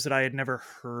 characters that I had never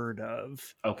heard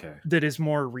of. Okay. That is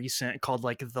more recent, called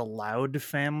like The Loud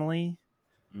Family.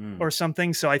 Or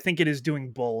something. So I think it is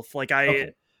doing both. Like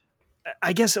I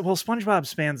guess, well, SpongeBob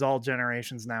spans all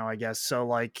generations now, I guess. So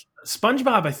like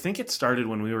SpongeBob, I think it started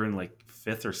when we were in like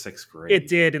 5th or 6th grade. It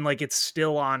did, and like it's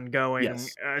still ongoing.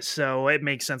 Yes. So it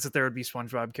makes sense that there would be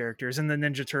SpongeBob characters. And the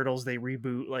Ninja Turtles, they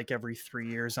reboot like every 3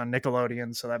 years on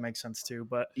Nickelodeon, so that makes sense too.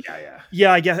 But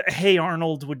yeah, I guess Hey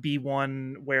Arnold would be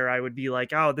one where I would be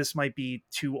like, oh, this might be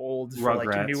too old for Rugrats.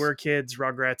 Like newer kids.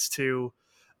 Rugrats too.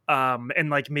 And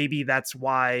like maybe that's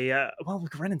why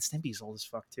Ren and Stimpy's old as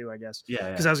fuck too, I guess. Yeah.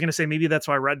 Because I was gonna say maybe that's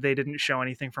why they didn't show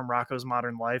anything from Rocko's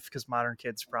Modern Life, because modern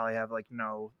kids probably have like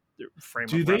no frame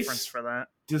of reference for that.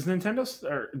 Does Nintendo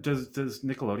or does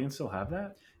Nickelodeon still have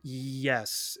that?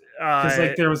 Yes, because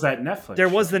like there was that Netflix. There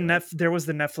was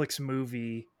the Netflix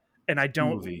movie, and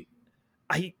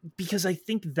because I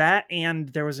think that, and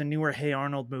there was a newer Hey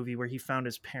Arnold movie where he found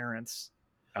his parents.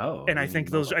 Oh, and I think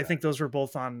those were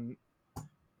both on.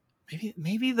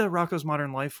 Maybe the Rocko's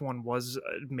Modern Life one was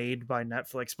made by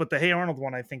Netflix, but the Hey Arnold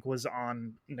one I think was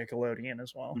on Nickelodeon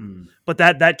as well. But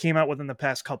that came out within the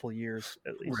past couple years,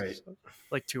 at least, right? So,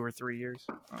 like 2 or 3 years.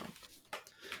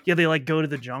 Yeah, they like go to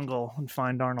the jungle and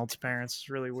find Arnold's parents. It's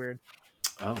really weird.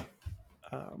 Oh.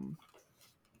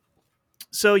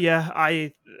 So yeah,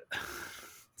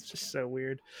 just so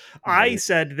weird. I Right.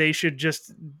 said they should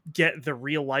just get the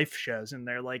real life shows in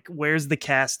there. Like, where's the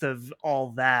cast of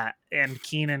all that and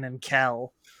Keenan and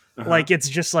Kel? Uh-huh. Like, it's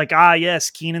just like, yes,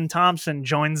 Keenan Thompson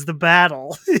joins the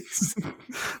battle.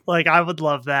 Like, I would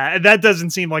love that. And that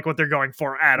doesn't seem like what they're going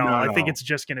for at all. I think No. it's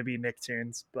just going to be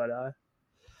Nicktoons. But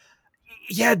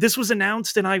yeah, this was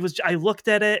announced, and I looked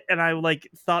at it, and I like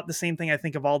thought the same thing. I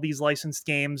think of all these licensed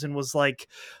games, and was like,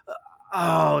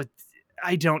 oh,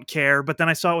 I don't care. But then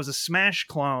I saw it was a Smash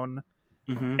clone,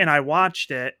 Mm-hmm. and I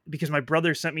watched it because my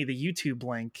brother sent me the YouTube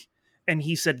link, and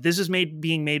he said this is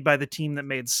being made by the team that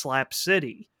made Slap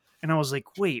City, and I was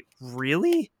like, wait,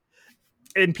 really?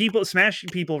 And Smash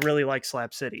people really like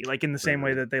Slap City, like in the same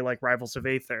way Right. that they like Rivals of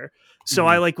Aether. So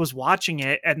I Mhm. like was watching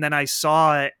it, and then I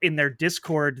saw it in their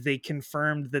Discord. They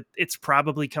confirmed that it's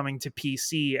probably coming to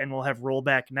PC and will have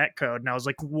rollback netcode. And I was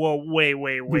like, whoa,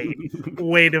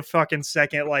 wait a fucking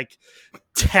second. Like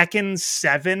Tekken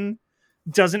 7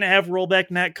 doesn't have rollback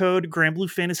netcode. Grand Blue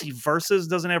Fantasy Versus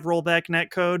doesn't have rollback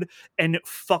netcode, and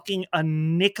fucking a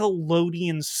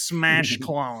Nickelodeon Smash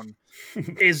clone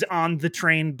is on the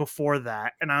train before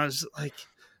that. And I was like,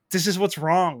 this is what's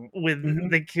wrong with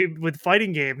Mhm. with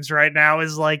fighting games right now,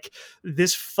 is like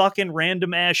this fucking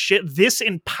random ass shit. This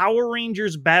and Power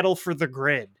Rangers Battle for the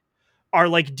Grid are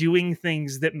like doing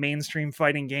things that mainstream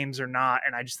fighting games are not,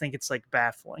 and I just think it's like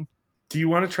baffling. Do you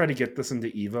want to try to get this into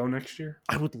Evo next year?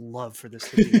 I would love for this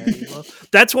to be at Evo.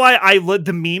 That's why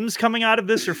the memes coming out of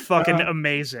this are fucking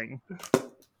amazing.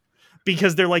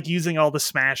 Because they're like using all the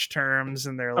Smash terms,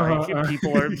 and they're like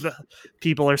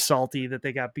people are salty that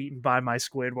they got beaten by my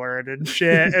Squidward and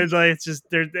shit. And like, it's just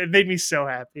it made me so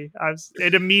happy.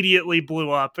 It immediately blew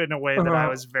up in a way that I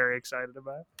was very excited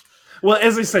about. Well,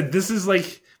 as I said, this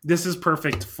is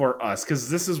perfect for us because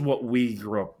this is what we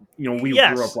grew up. We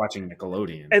grew up watching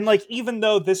Nickelodeon. And like, even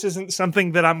though this isn't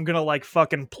something that I'm gonna like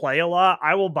fucking play a lot,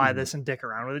 I will buy Mhm. this and dick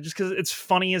around with it just because it's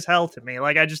funny as hell to me.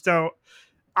 Like, I just don't.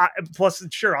 Plus,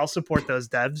 sure, I'll support those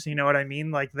devs. You know what I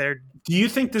mean? Like, they're. Do you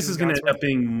think this is going to end up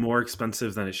being more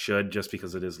expensive than it should just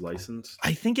because it is licensed?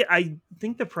 I think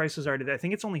the price is already there. I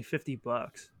think it's only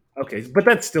 $50. Okay, but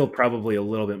that's still probably a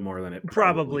little bit more than it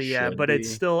Probably yeah, should but be.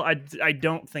 it's still I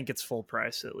don't think it's full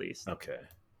price at least. Okay.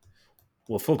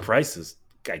 Well, full price is,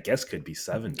 I guess, could be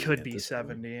 70. Could be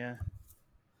 70, yeah.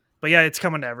 But yeah, it's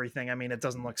coming to everything. I mean, it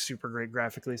doesn't look super great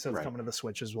graphically, so it's coming to the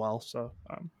Switch as well. So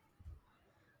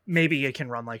maybe it can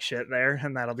run like shit there,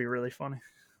 and that'll be really funny.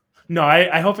 No,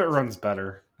 I hope it runs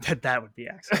better. That would be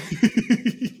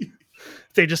excellent.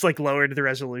 They just like lowered the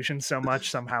resolution so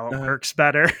much, somehow it works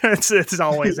better. It's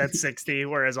always at 60,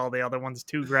 whereas all the other ones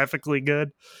too graphically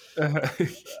good.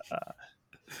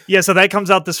 Yeah, so that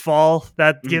comes out this fall.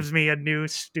 That gives me a new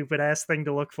stupid ass thing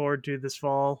to look forward to this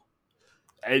fall.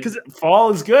 Because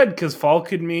fall is good, because fall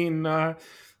could mean I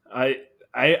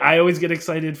always get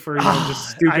excited for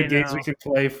just stupid games we can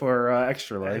play for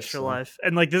Extra Life. Life.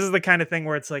 And like, this is the kind of thing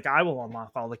where it's like, I will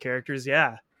unlock all the characters.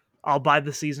 Yeah, I'll buy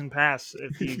the season pass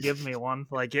if you give me one.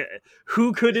 Like,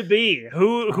 who could it be?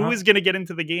 Who is going to get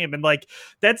into the game? And like,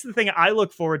 that's the thing I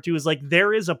look forward to, is like,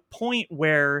 there is a point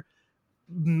where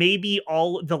maybe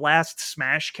all the last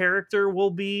Smash character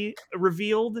will be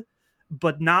revealed,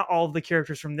 but not all of the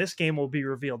characters from this game will be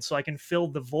revealed. So I can fill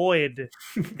the void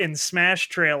in Smash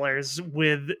trailers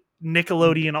with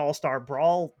Nickelodeon All-Star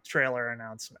Brawl trailer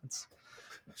announcements.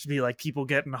 Just be like people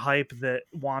getting hype that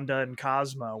Wanda and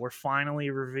Cosmo were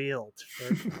finally revealed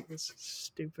for this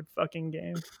stupid fucking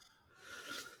game.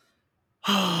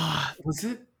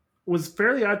 Was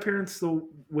Fairly Odd Parents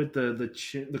with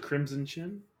the crimson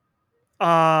chin?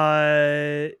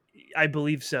 I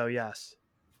believe so, yes.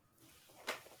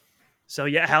 So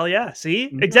yeah, hell yeah. See?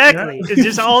 Exactly. Yeah. It's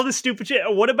just all the stupid shit.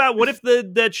 What if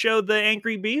that showed the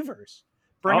Angry Beavers?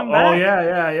 Bring them back. Oh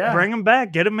yeah. Bring them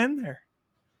back. Get them in there.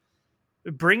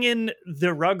 Bring in the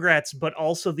Rugrats, but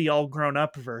also the all grown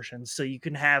up version, so you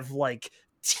can have like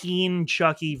teen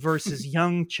Chucky versus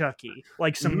young Chucky,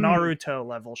 like some Naruto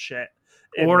level shit.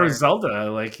 Or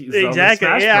Zelda, like exactly,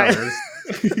 Zelda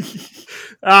yeah.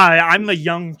 I'm a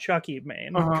young Chucky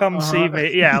man. Come see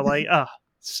me. Yeah, like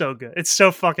so good. It's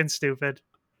so fucking stupid.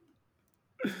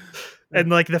 And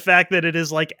like the fact that it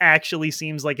is like actually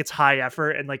seems like it's high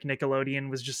effort, and like Nickelodeon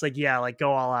was just like, yeah, like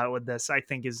go all out with this, I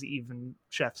think is even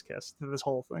chef's kiss to this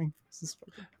whole thing.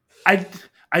 I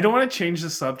don't want to change the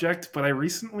subject, but I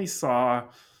recently saw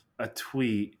a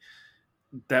tweet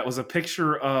that was a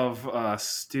picture of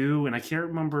Stu, and I can't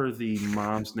remember the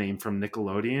mom's name from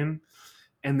Nickelodeon,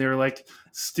 and they're like,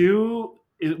 Stu,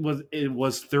 it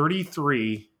was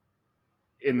 33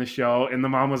 in the show, and the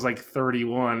mom was like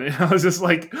 31, and I was just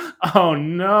like, oh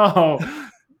no,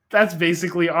 That's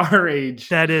basically our age.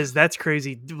 That's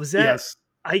crazy. Was that? Yes.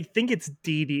 I think it's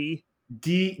Dee Dee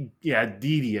Dee. I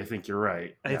think you're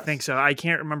right. I Yes. think so. I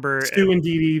can't remember. Stu and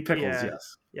Dee Dee Pickles. Yeah.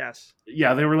 Yes. Yes.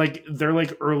 Yeah, they're like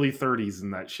early 30s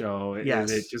in that show.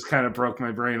 Yes. It just kind of broke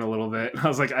my brain a little bit. I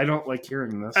was like, I don't like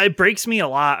hearing this. It breaks me a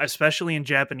lot, especially in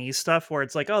Japanese stuff, where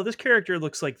it's like, oh, this character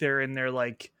looks like they're in their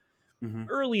like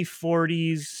early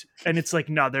 40s, and it's like,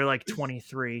 no, they're like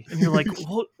 23, and you're like,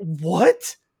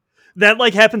 what? That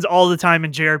like happens all the time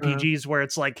in JRPGs where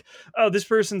it's like, oh, this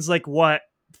person's like what,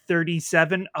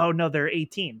 37? Oh no, they're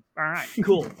 18. All right,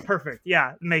 cool, perfect.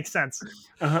 Yeah, it makes sense.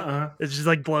 It just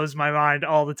like blows my mind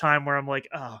all the time where I'm like,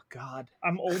 oh god,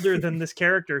 I'm older than this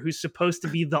character who's supposed to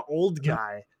be the old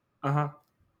guy.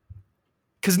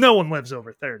 Because no one lives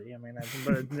over 30. I mean,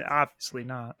 but obviously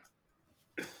not.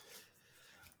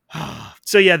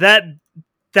 So yeah,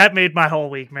 that made my whole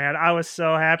week, man. I was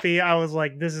so happy. I was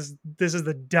like, this is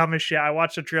the dumbest shit. I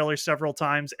watched the trailer several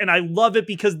times, and I love it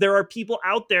because there are people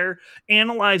out there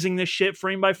analyzing this shit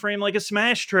frame by frame like a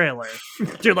Smash trailer.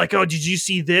 They're like, oh, did you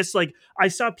see this? Like, I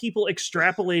saw people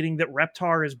extrapolating that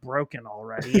Reptar is broken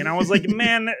already, and I was like,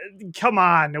 man, come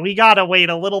on. We gotta wait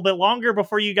a little bit longer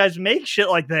before you guys make shit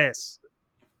like this.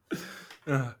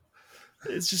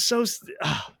 It's just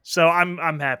so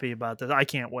I'm happy about this. I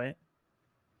can't wait.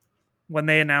 When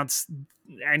they announce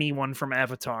anyone from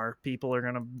Avatar, people are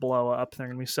gonna blow up. They're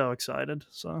gonna be so excited.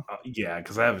 So yeah,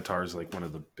 because Avatar is like one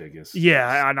of the biggest.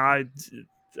 Yeah, and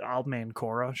I'll main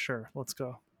Korra. Sure, let's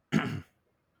go.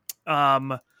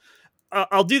 I'll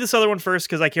do this other one first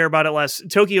because I care about it less.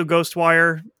 Tokyo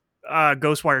Ghostwire,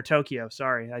 Ghostwire Tokyo.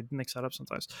 Sorry, I mix that up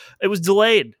sometimes. It was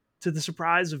delayed to the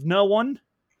surprise of no one.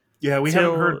 Yeah, we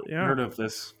haven't heard of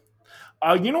this.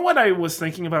 You know what I was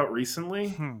thinking about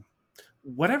recently?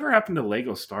 Whatever happened to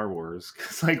Lego Star Wars?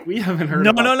 Because like we haven't heard.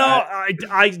 No.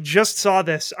 I just saw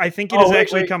this. I think it is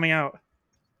actually coming out.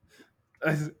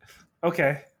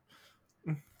 Okay.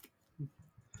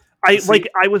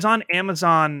 I was on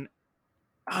Amazon.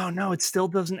 Oh no, it still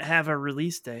doesn't have a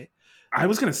release date. I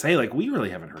was gonna say like we really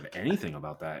haven't heard anything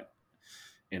about that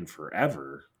in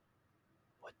forever.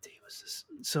 What day was this?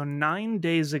 So 9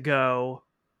 days ago.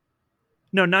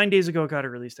 No, 9 days ago it got a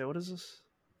release date. What is this?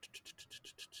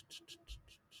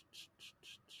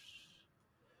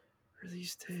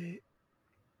 Release date.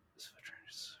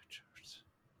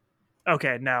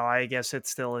 Okay, no, I guess it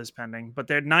still is pending. But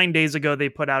 9 days ago they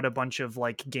put out a bunch of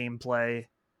like gameplay.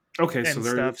 Okay, and so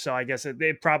stuff. So I guess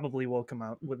it probably will come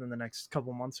out within the next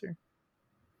couple months here.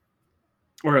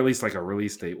 Or at least like a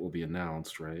release date will be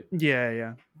announced, right?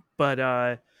 Yeah. But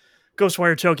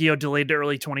Ghostwire Tokyo delayed to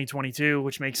early 2022,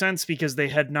 which makes sense because they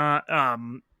had not,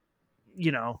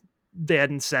 they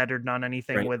hadn't said or done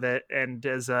anything with it. And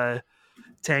as a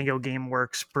Tango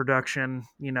Gameworks production,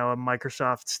 a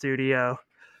Microsoft studio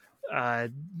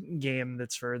game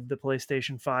that's for the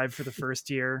PlayStation 5 for the first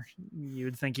year, you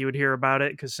would think you would hear about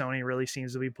it because Sony really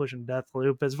seems to be pushing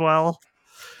Deathloop as well.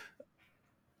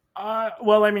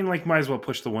 Well, I mean, like, might as well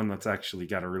push the one that's actually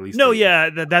got a release. No,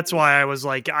 yeah, that's why I was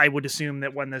like, I would assume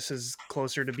that when this is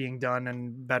closer to being done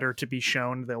and better to be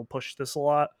shown, they'll push this a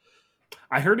lot.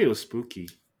 I heard it was spooky.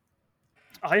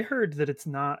 I heard that it's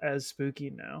not as spooky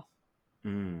now.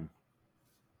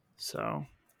 So,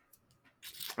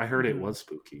 I heard it was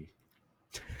spooky.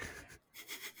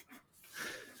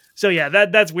 So yeah,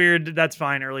 that's weird. That's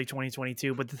fine. Early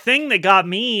 2022. But the thing that got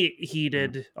me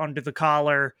heated under the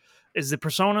collar is the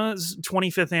Persona's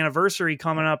 25th anniversary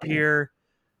coming up here.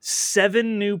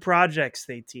 7 new projects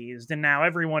they teased, and now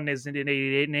everyone is an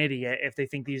idiot if they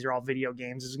think these are all video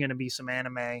games. There's going to be some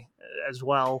anime as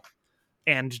well,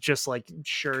 and just like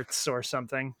shirts or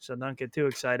something. So don't get too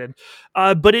excited.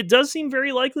 But it does seem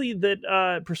very likely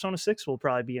that Persona 6 will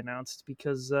probably be announced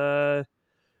because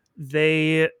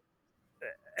they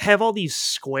have all these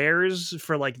squares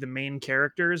for like the main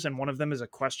characters, and one of them is a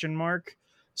question mark.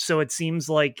 So it seems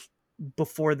like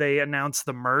before they announce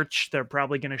the merch, they're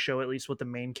probably going to show at least what the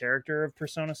main character of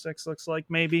Persona 6 looks like,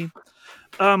 maybe.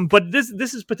 But this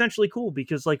is potentially cool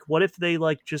because like, what if they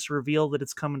like just reveal that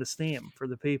it's coming to Steam for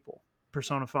the people?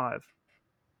 Persona 5.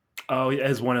 Oh,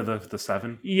 as one of the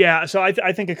 7? Yeah, so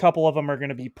I think a couple of them are going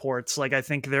to be ports. Like, I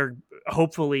think they're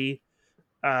hopefully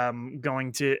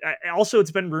going to... Also,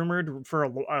 it's been rumored for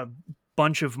a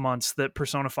bunch of months that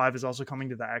Persona 5 is also coming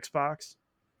to the Xbox.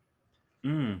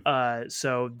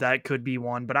 So that could be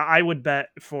one. But I would bet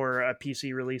for a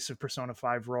PC release of Persona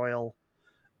 5 Royal.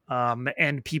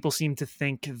 And people seem to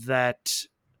think that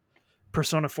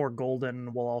Persona 4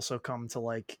 Golden will also come to,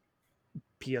 like,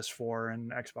 PS4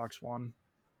 and Xbox One.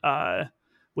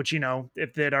 which,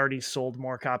 if they'd already sold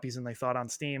more copies than they thought on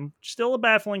Steam, still a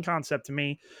baffling concept to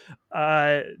me.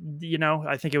 I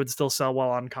think it would still sell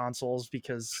well on consoles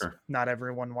because Sure. not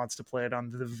everyone wants to play it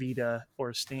on the Vita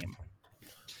or Steam.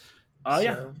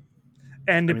 Yeah.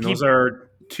 And those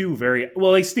are two very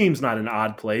well. Like Steam's not an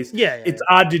odd place. Yeah, it's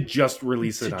odd to just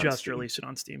release it. Release it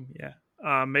on Steam. Yeah.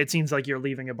 It seems like you're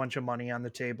leaving a bunch of money on the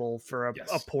table for a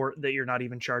port that you're not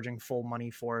even charging full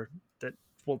money for. That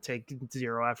will take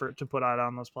zero effort to put out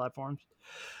on those platforms.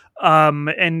 And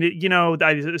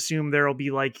I assume there'll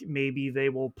be maybe they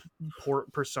will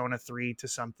port Persona 3 to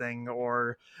something,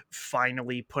 or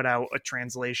finally put out a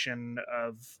translation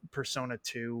of Persona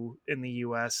 2 in the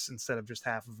US instead of just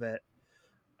half of it.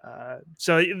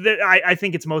 I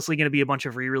think it's mostly going to be a bunch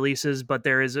of re-releases, but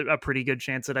there is a pretty good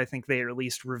chance that I think they at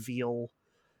least reveal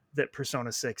that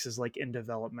Persona 6 is in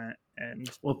development, and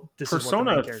this Persona is what the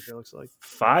main character looks like.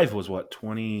 5 was what,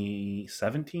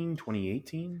 2017,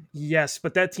 2018? Yes,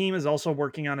 but that team is also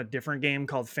working on a different game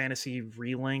called Fantasy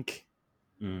Relink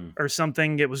or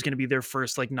something. It was going to be their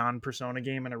first non-Persona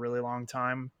game in a really long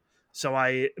time.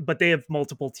 But they have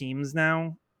multiple teams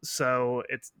now, so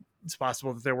it's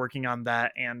possible that they're working on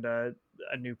that and a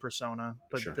new Persona,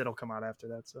 but that'll come out after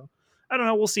that. So I don't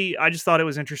know. We'll see. I just thought it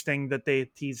was interesting that they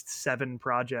teased 7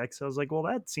 projects. I was like, well,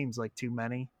 that seems like too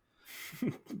many.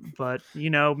 But,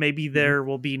 maybe there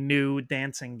will be new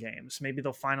dancing games. Maybe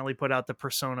they'll finally put out the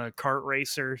Persona kart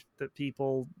racer that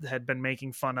people had been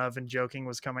making fun of and joking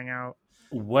was coming out.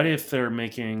 What if they're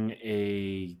making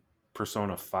a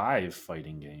Persona 5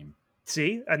 fighting game?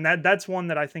 See? And that's one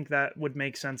that I think that would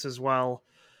make sense as well.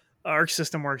 Arc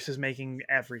System Works is making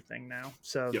everything now.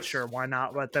 So sure, why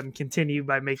not let them continue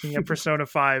by making a Persona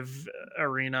 5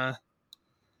 arena?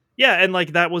 Yeah, and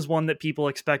that was one that people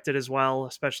expected as well,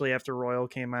 especially after Royal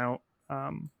came out.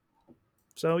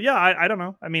 So yeah, I don't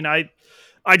know. I mean, I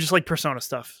just like Persona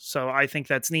stuff, so I think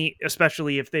that's neat,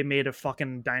 especially if they made a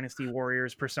fucking Dynasty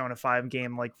Warriors Persona 5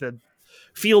 game. The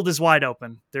field is wide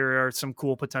open. There are some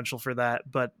cool potential for that,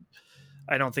 but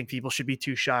I don't think people should be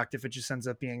too shocked if it just ends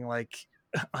up being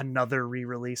another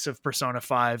re-release of Persona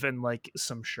 5 and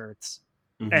some shirts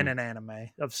and an anime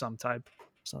of some type.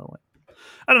 So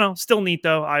I don't know, still neat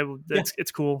though.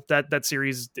 It's cool that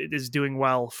series is doing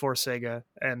well for Sega,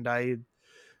 and I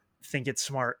think it's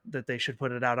smart that they should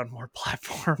put it out on more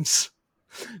platforms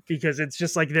because it's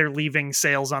just they're leaving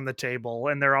sales on the table,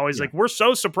 and they're always we're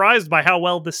so surprised by how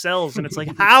well this sells, and it's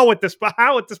how at this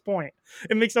point?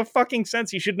 It makes no fucking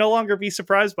sense. You should no longer be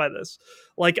surprised by this.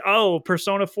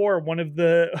 Persona 4, one of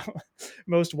the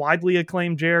most widely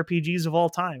acclaimed JRPGs of all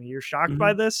time. You're shocked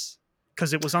by this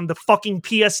because it was on the fucking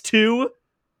PS2.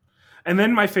 And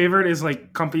then my favorite is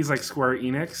companies like Square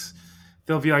Enix.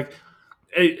 They'll be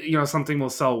something will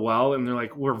sell well, and they're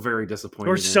we're very disappointed.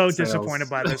 We're so disappointed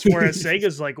by this. Whereas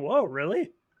Sega's whoa,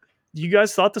 really? You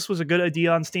guys thought this was a good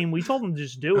idea on Steam? We told them to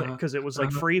just do it because it was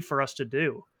free for us to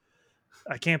do.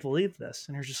 I can't believe this.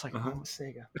 And you're just oh,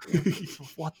 Sega.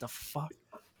 What the fuck?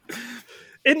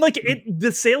 And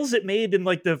the sales it made in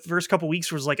the first couple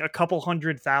weeks was a couple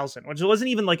 100,000, which wasn't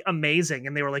even amazing.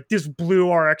 And they were this blew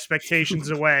our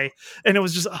expectations away. And it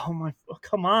was just,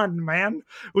 come on, man.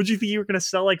 Would you think you were going to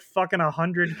sell fucking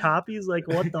 100 copies?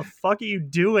 What the fuck are you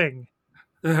doing?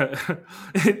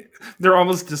 They're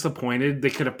almost disappointed. They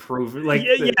could have proven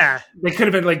they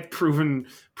could have been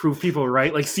prove people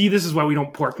right. See, this is why we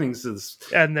don't port things to this.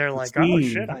 And they're Steam. Oh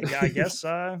shit, I guess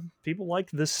people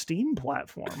like the Steam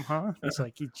platform, huh? It's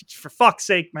for fuck's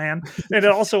sake, man. And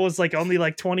it also was only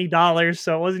 $20,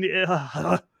 so it wasn't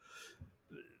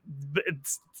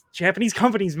it's Japanese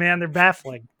companies, man. They're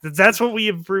baffling. That's what we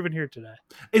have proven here today.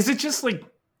 Is it just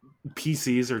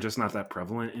PCs are just not that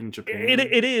prevalent in Japan?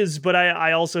 It is, but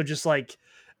I also just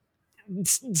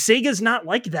Sega's not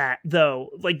like that though.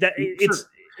 That it's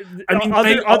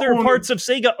other parts of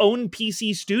Sega own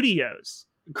PC studios.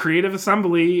 Creative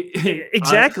Assembly,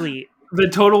 exactly. The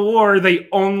Total War, they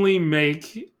only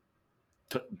make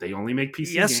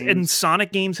PC games. And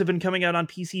Sonic games have been coming out on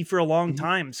PC for a long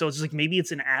time. So it's maybe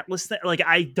it's an Atlas thing.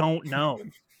 I don't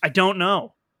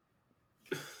know.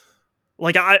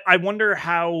 I wonder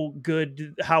how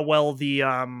well the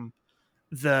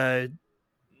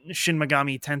Shin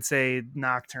Megami Tensei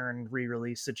Nocturne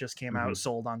re-release that just came out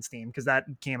sold on Steam, because that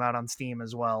came out on Steam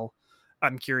as well.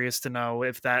 I'm curious to know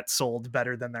if that sold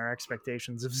better than their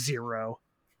expectations of 0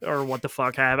 or what the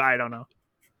fuck I don't know.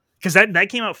 Because that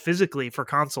came out physically for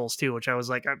consoles too, which I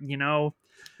was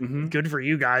good for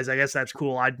you guys. I guess that's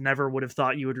cool. I never would have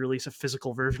thought you would release a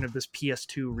physical version of this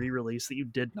PS2 re-release that you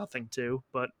did nothing to,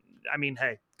 but I mean,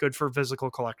 hey, good for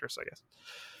physical collectors, I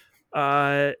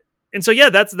guess. And so yeah,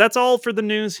 that's all for the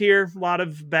news here. A lot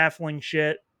of baffling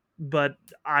shit, but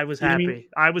I was I mean, happy.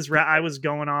 I was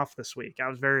going off this week. I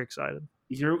was very excited.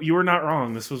 you were not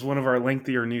wrong. This was one of our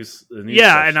lengthier news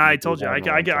Yeah, and sessions I we've told you had in a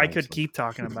long I time. could So. keep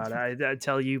talking about it. I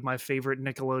tell you my favorite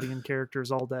Nickelodeon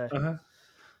characters all day.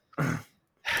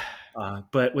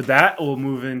 But with that, we'll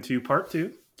move into part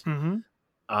 2,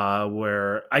 Mm-hmm.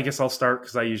 where I guess I'll start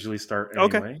because I usually start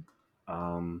Okay. anyway.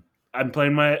 I'm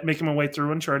making my way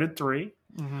through Uncharted 3.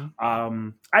 Mm-hmm.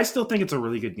 I still think it's a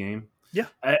really good game. Yeah.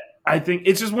 I think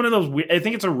it's just one of those. I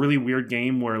think it's a really weird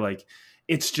game where like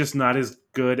it's just not as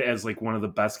good as like one of the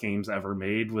best games ever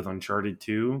made with Uncharted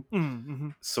 2. Mm-hmm.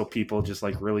 So people just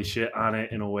like really shit on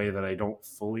it in a way that I don't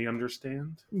fully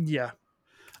understand. Yeah.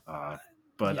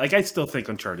 But like I still think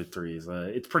Uncharted 3 is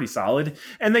it's pretty solid,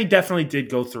 and they definitely did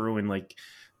go through and like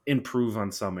improve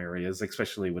on some areas,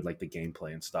 especially with like the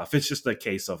gameplay and stuff. It's just a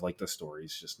case of like the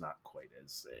story's just not quite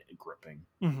as gripping.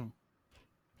 Mm-hmm.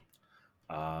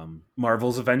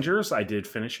 Marvel's Avengers, I did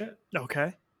finish it.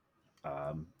 Okay.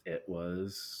 It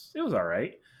was all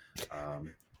right.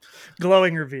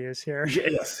 Glowing reviews here.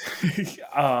 Yes.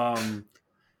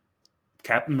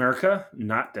 Captain America,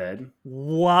 not dead.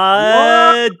 What?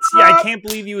 Yeah, I can't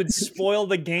believe you would spoil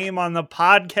the game on the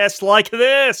podcast like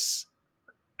this.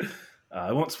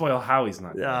 I won't spoil how he's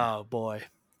not dead. Oh boy,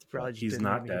 he's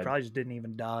not dead. He probably just didn't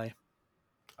even die.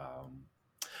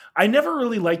 I never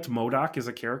really liked MODOK as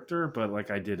a character, but like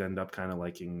I did end up kind of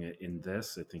liking it in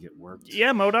this. I think it worked.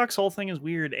 Yeah, MODOK's whole thing is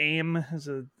weird. AIM as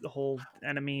the whole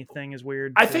enemy thing is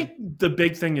weird. I think the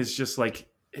big thing is just like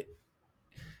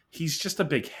he's just a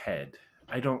big head.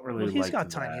 I don't really like. He's got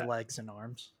tiny legs and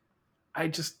arms.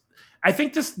 I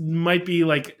think this might be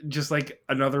like just like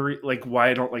another like why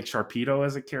I don't like Sharpedo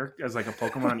as a character, as like a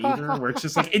Pokemon either, where it's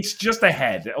just like it's just a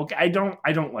head. Okay, I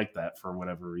don't like that for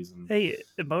whatever reason. Hey,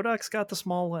 MODOK's got the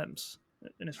small limbs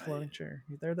in his floating chair.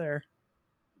 They're there.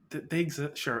 They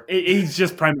exist, sure. He's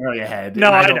just primarily a head. No,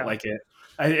 I don't like it.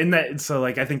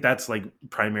 I think that's like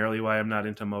primarily why I'm not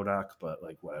into MODOK, but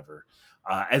like whatever.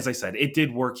 As I said, it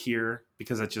did work here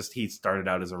because he started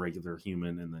out as a regular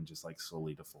human and then just like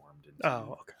slowly deformed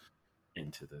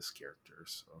into this character.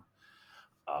 So,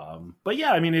 but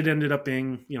yeah, I mean, it ended up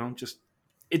being, just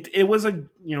it was an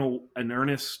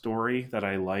earnest story that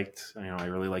I liked. I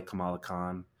really like Kamala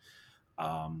Khan.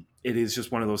 It is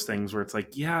just one of those things where it's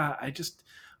like, yeah,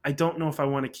 I don't know if I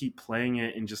want to keep playing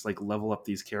it and just like level up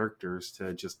these characters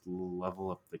to just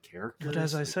level up the characters. But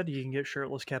as I said, you can get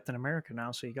shirtless Captain America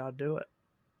now, so you got to do it.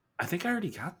 I think I already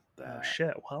got that. Oh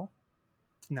shit! Well,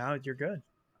 now you're good.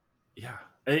 Yeah,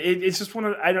 it's just one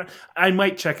of I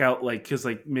might check out like because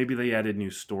like maybe they added new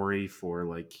story for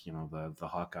like the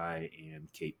Hawkeye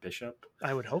and Kate Bishop.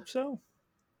 I would hope so.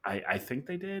 I think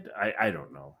they did. I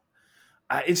don't know.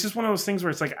 It's just one of those things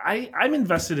where it's like I'm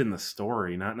invested in the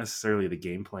story, not necessarily the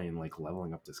gameplay and like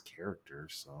leveling up this character.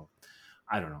 So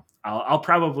I don't know. I'll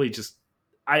probably just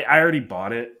I already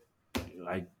bought it.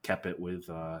 I kept it with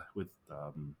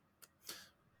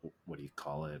what do you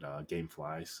call it?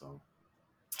 GameFly. So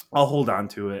I'll hold on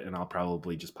to it and I'll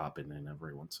probably just pop it in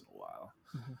every once in a while.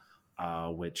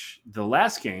 Mm-hmm. Which the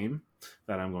last game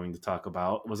that I'm going to talk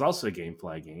about was also a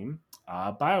GameFly game,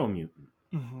 Biomutant.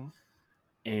 Mm-hmm.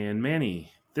 And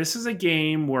Manny, this is a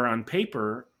game where on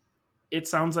paper, it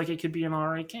sounds like it could be an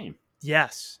alright game.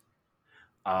 Yes.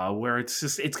 Where it's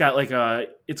got an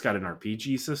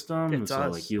RPG system. It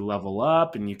does. Like you level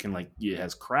up and you can it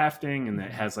has crafting and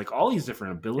it has like all these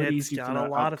different abilities. It's got a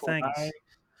lot of things.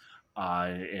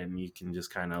 And you can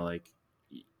just kind of like,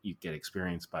 you get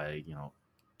experience by,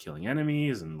 killing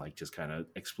enemies and like just kind of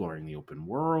exploring the open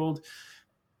world.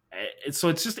 So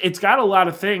it's got a lot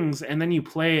of things, and then you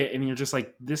play it and you're just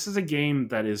like, this is a game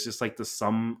that is just like the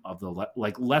sum of the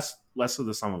less of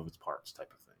the sum of its parts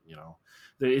type of thing.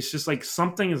 It's just like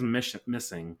something is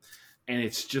missing, and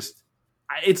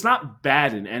it's not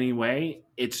bad in any way.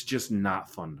 It's just not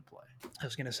fun to play. I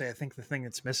was gonna say, I think the thing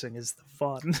that's missing is the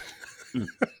fun.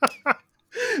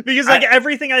 Because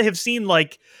everything I have seen,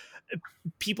 like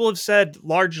people have said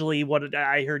largely what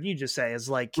I heard you just say is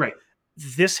like, right.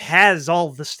 This has all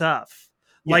the stuff.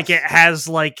 Yes. Like it has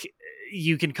like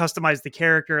you can customize the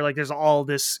character. Like there's all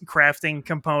this crafting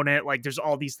component. Like there's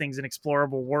all these things in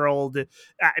explorable world.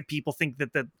 People think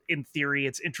that in theory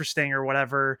it's interesting or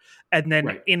whatever. And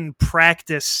then in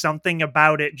practice, something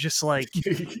about it just like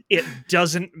it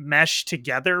doesn't mesh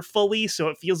together fully. So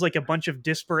it feels like a bunch of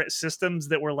disparate systems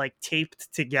that were like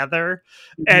taped together.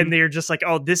 Mm-hmm. And they're just like,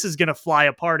 oh, this is going to fly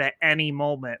apart at any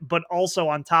moment. But also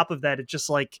on top of that, it's just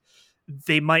like,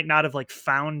 they might not have like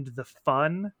found the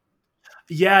fun.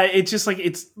 Yeah, it's just like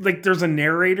it's like there's a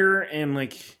narrator and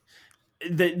like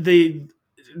the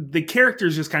the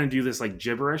characters just kind of do this like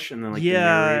gibberish, and then like the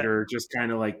Yeah, narrator just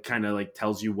kind of like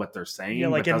tells you what they're yeah, saying,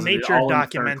 like but a does it nature all in the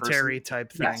third person. documentary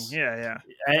type thing. Yes. Yeah,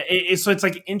 yeah. So it's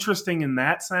like interesting in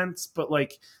that sense, but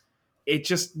like it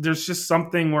just, there's just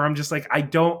something where I'm just like, I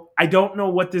don't know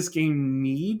what this game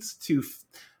needs to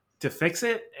fix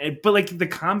it. But like the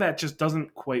combat just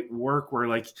doesn't quite work, where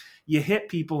like you hit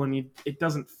people and it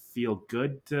doesn't feel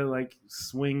good to like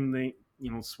swing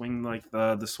like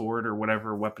the sword or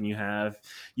whatever weapon you have.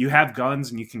 You have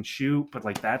guns and you can shoot, but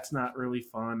like that's not really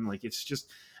fun. Like it's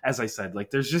just, as I said,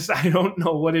 like there's just I don't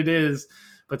know what it is,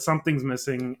 but something's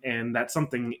missing, and that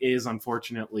something is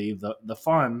unfortunately the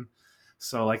fun.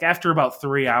 So like after about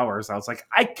 3 hours, I was like,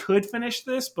 I could finish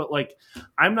this, but like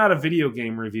I'm not a video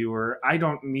game reviewer. I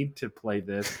don't need to play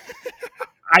this.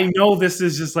 I know this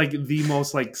is just like the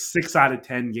most like 6 out of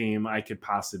 10 game I could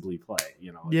possibly play.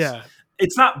 Yeah.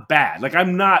 It's not bad. Like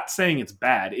I'm not saying it's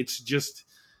bad. It's just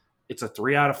it's a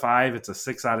 3 out of 5. It's a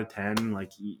 6 out of 10.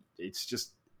 Like it's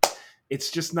just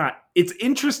not. It's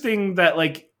interesting that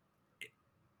like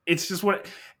it's just what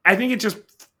I think it just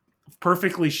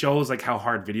perfectly shows like how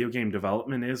hard video game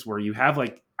development is, where you have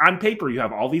like on paper you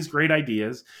have all these great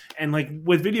ideas, and like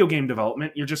with video game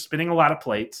development you're just spinning a lot of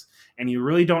plates, and you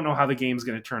really don't know how the game's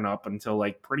going to turn up until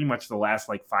like pretty much the last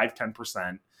like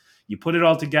 5-10%. You put it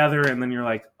all together and then you're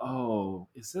like, oh,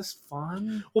 is this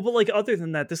fun? Well, but like other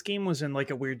than that, this game was in like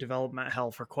a weird development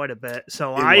hell for quite a bit.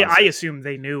 So It I was. assume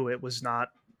they knew it was not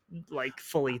like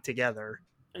fully together.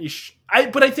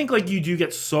 But I think like you do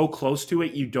get so close to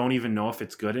it, you don't even know if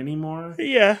it's good anymore.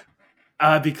 Yeah.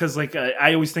 Because like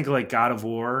I always think of like God of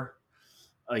War,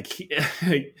 like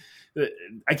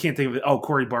I can't think of it. Oh,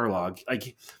 Cory Barlog,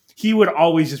 like he would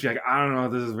always just be like, I don't know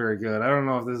if this is very good. I don't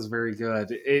know if this is very good.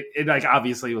 It like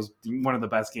obviously was one of the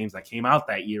best games that came out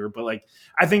that year, but like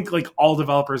I think like all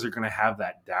developers are going to have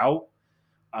that doubt.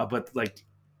 But like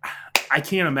I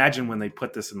can't imagine when they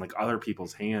put this in like other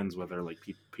people's hands, whether like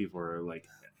people are like,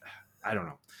 I don't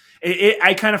know.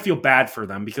 I kind of feel bad for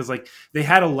them because like they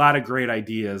had a lot of great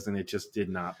ideas and it just did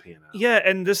not pan out. Yeah,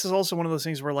 and this is also one of those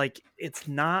things where like it's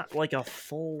not like a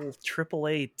full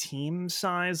AAA team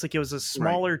size. Like it was a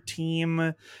smaller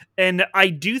team, and I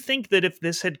do think that if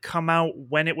this had come out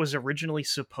when it was originally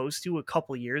supposed to a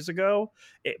couple years ago,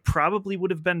 it probably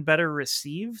would have been better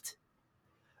received.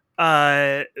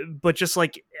 But just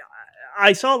like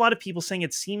I saw a lot of people saying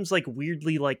it seems like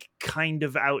weirdly like kind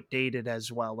of outdated as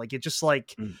well. Like it just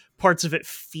like parts of it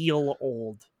feel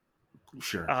old.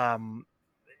 Sure.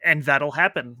 And that'll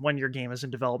happen when your game is in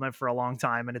development for a long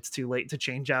time and it's too late to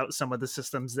change out some of the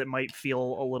systems that might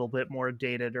feel a little bit more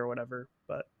dated or whatever.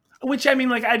 But which I mean,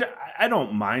 like I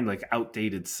don't mind like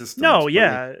outdated systems. No,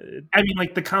 yeah. Like, I mean,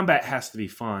 like the combat has to be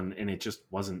fun, and it just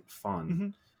wasn't fun. Mm-hmm.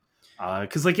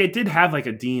 Because like it did have like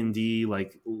a D&D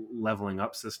like leveling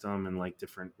up system and like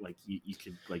different like you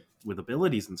could like with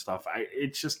abilities and stuff.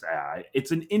 It's just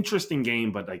it's an interesting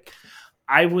game, but like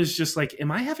I was just like,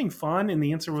 am I having fun? And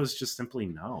the answer was just simply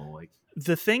no. Like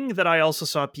the thing that I also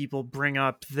saw people bring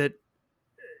up that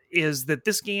is that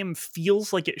this game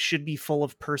feels like it should be full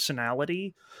of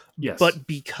personality. Yes. But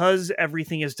because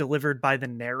everything is delivered by the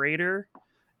narrator,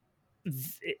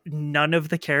 none of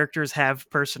the characters have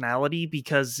personality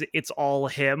because it's all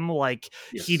him. Like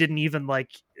he didn't even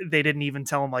like, they didn't even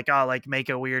tell him like, oh, like make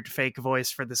a weird fake voice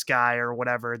for this guy or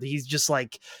whatever. He's just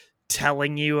like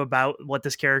telling you about what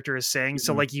this character is saying.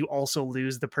 So like you also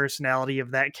lose the personality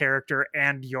of that character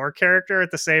and your character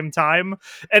at the same time.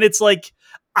 And it's like,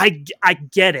 I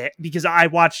get it because I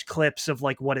watched clips of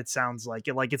like what it sounds like.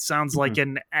 It sounds like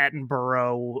an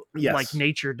Attenborough like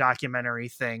nature documentary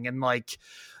thing. And like,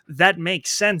 that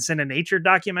makes sense in a nature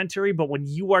documentary, but when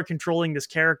you are controlling this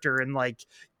character and like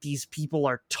these people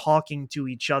are talking to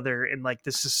each other and like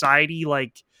the society,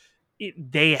 like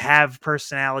they have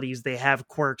personalities, they have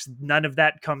quirks, none of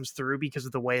that comes through because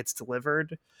of the way it's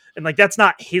delivered. And like that's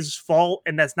not his fault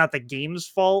and that's not the game's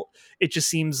fault. It just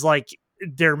seems like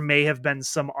there may have been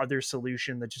some other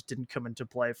solution that just didn't come into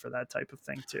play for that type of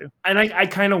thing too. And I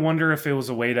kind of wonder if it was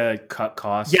a way to cut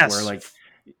costs where like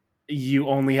you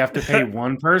only have to pay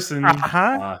one person.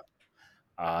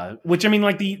 Which I mean,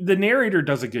 like the narrator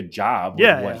does a good job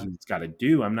with what he's got to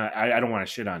do. I don't want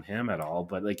to shit on him at all,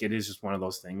 but like it is just one of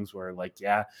those things where like,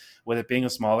 yeah, with it being a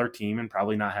smaller team and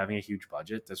probably not having a huge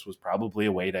budget, this was probably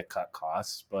a way to cut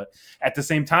costs. But at the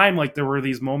same time, like there were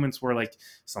these moments where like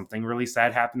something really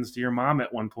sad happens to your mom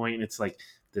at one point, and it's like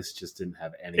this just didn't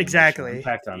have any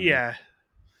impact on me.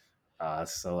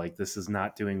 So like this is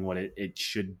not doing what it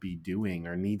should be doing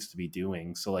or needs to be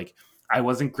doing. So like I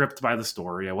wasn't gripped by the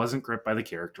story. I wasn't gripped by the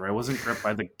character. I wasn't gripped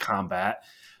by the combat.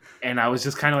 And I was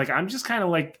just kind of like, I'm just kind of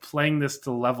like playing this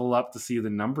to level up to see the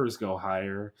numbers go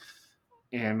higher.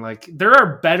 And like, there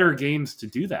are better games to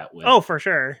do that with. Oh, for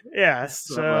sure. Yeah.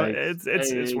 So So like,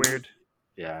 it's weird.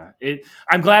 Yeah.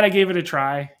 I'm glad I gave it a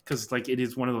try because like it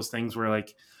is one of those things where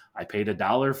like I paid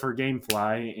 $1 for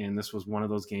GameFly, and this was one of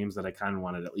those games that I kind of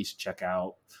wanted to at least check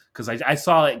out because I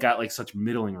saw it got like such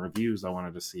middling reviews. I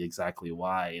wanted to see exactly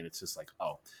why, and it's just like,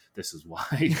 oh, this is why.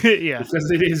 Yeah.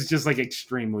 Because it is just like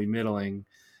extremely middling,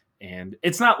 and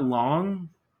it's not long.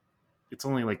 It's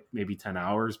only like maybe 10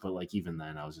 hours, but like even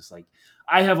then, I was just like,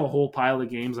 I have a whole pile of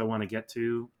games I want to get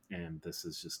to, and this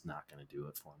is just not going to do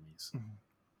it for me. So. Mm-hmm.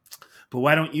 But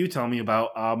why don't you tell me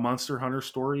about Monster Hunter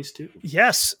Stories 2?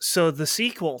 Yes, so the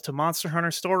sequel to Monster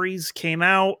Hunter Stories came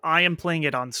out. I am playing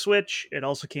it on Switch. It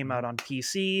also came out on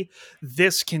PC.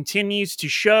 This continues to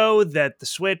show that the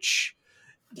Switch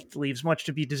leaves much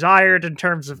to be desired in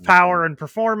terms of power and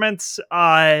performance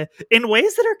in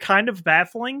ways that are kind of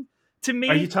baffling to me.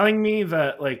 Are you telling me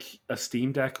that like a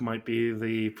Steam Deck might be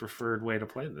the preferred way to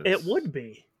play this? It would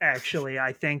be, actually,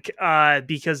 I think,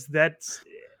 because that's...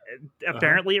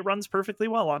 apparently it runs perfectly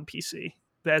well on PC,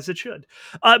 as it should.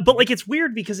 But like it's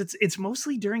weird because it's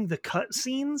mostly during the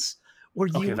cutscenes where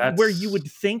you would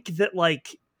think that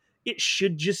like it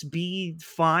should just be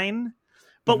fine.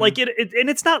 But like it and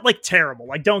it's not like terrible.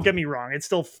 Like don't get me wrong, it's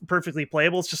still perfectly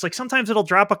playable. It's just like sometimes it'll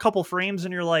drop a couple frames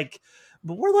and you're like,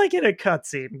 but we're like in a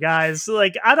cutscene, guys.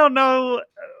 Like I don't know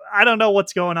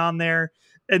what's going on there.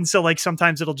 And so like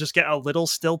sometimes it'll just get a little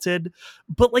stilted.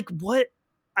 But like what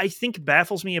I think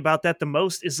baffles me about that the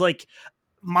most is like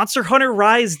Monster Hunter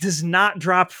Rise does not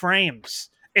drop frames,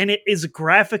 and it is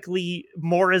graphically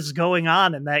more is going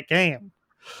on in that game.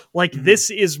 Like this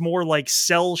is more like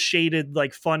cell shaded,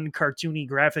 like fun cartoony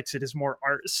graphics. It is more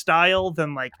art style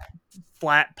than like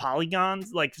flat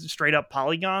polygons, like straight up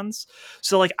polygons.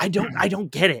 So like I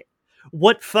don't get it.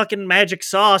 What fucking magic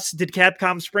sauce did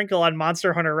Capcom sprinkle on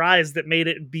Monster Hunter Rise that made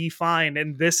it be fine?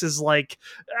 And this is like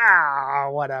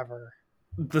whatever.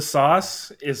 The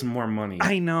sauce is more money.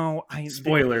 I know.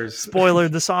 Spoilers. Spoiler,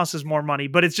 the sauce is more money.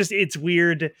 But it's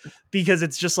weird because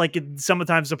it's just like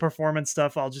sometimes the performance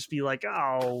stuff, I'll just be like,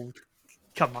 oh,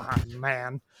 come on,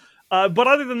 man. But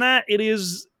other than that, it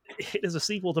is a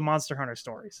sequel to Monster Hunter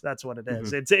Stories. That's what it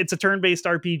is. Mm-hmm. It's a turn-based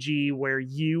RPG where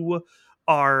you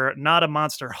are not a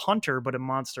monster hunter, but a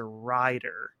monster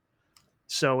rider.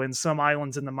 So in some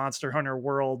islands in the Monster Hunter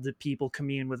world, people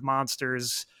commune with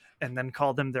monsters and then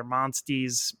call them their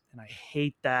monsties, and I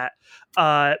hate that.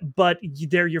 But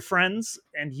they're your friends,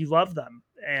 and you love them,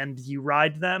 and you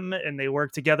ride them, and they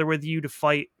work together with you to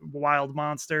fight wild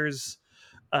monsters.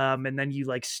 And then you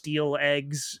like steal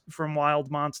eggs from wild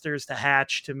monsters to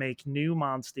hatch to make new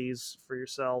monsties for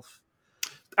yourself.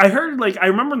 I heard I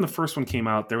remember when the first one came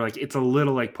out, they were like, it's a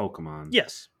little like Pokemon.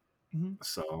 Yes. Mm-hmm.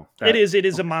 So it is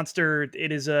a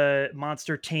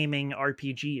monster taming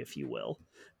RPG, if you will,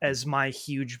 as my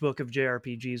huge book of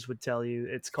JRPGs would tell you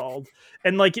it's called.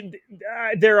 And like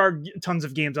there are tons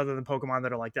of games other than Pokemon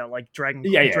that are like that. Like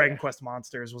Dragon Quest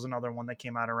Monsters was another one that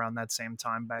came out around that same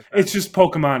time back then. It's just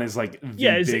Pokemon is like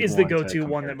is the go-to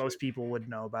one that most people would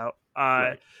know about.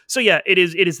 Right. So yeah, it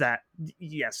is that.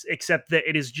 Yes, except that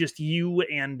it is just you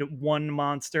and one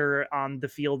monster on the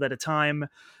field at a time.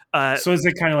 So is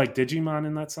it kind of like Digimon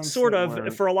in that sense? Sort of.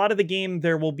 Or... For a lot of the game,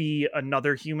 there will be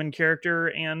another human character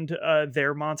and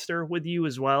their monster with you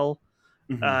as well.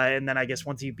 Mm-hmm. And then I guess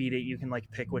once you beat it, you can like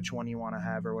pick which one you want to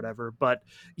have or whatever. But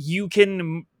you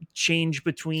can change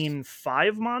between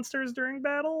 5 monsters during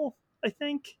battle, I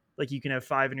think. Like you can have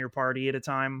 5 in your party at a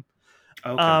time.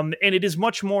 Okay. And it is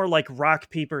much more like rock,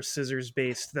 paper, scissors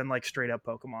based than like straight up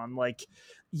Pokemon. Like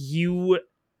you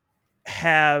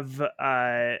have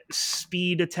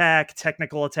speed attack,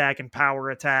 technical attack, and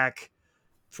power attack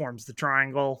forms the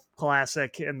triangle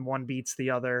classic, and one beats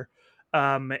the other.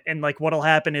 And like what'll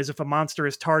happen is if a monster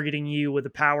is targeting you with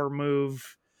a power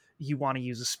move, you want to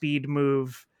use a speed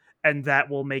move, and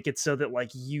that will make it so that like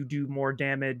you do more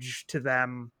damage to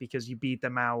them because you beat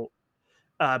them out.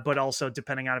 But also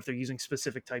depending on if they're using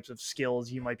specific types of skills,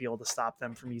 you might be able to stop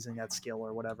them from using that skill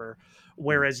or whatever.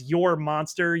 Whereas your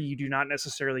monster, you do not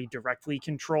necessarily directly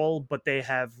control, but they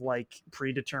have like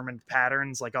predetermined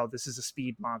patterns. Like, oh, this is a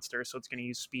speed monster, so it's going to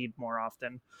use speed more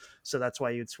often. So that's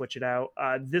why you'd switch it out.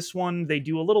 This one, they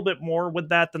do a little bit more with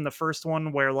that than the first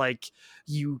one, where like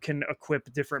you can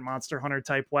equip different Monster Hunter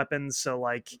type weapons. So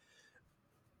like,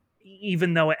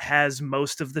 even though it has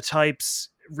most of the types,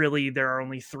 really there are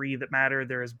only 3 that matter.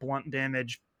 There is blunt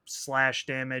damage, slash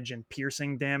damage, and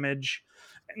piercing damage.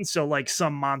 And so like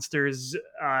some monsters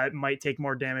might take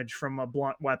more damage from a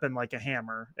blunt weapon like a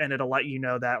hammer, and it'll let you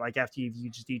know that like after you've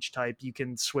used each type, you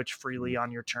can switch freely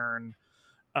on your turn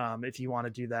if you want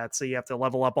to do that. So you have to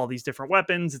level up all these different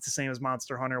weapons. It's the same as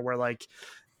Monster Hunter, where like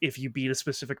if you beat a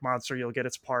specific monster, you'll get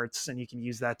its parts, and you can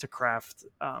use that to craft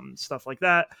stuff like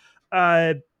that.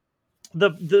 The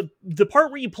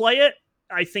part where you play it,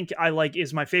 I think I like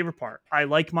is my favorite part. I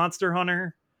like Monster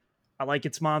Hunter. I like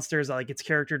its monsters. I like its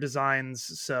character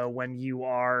designs. So when you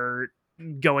are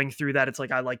going through that, it's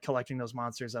like I like collecting those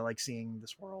monsters. I like seeing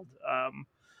this world.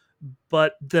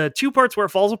 But the two parts where it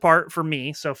falls apart for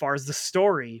me so far is the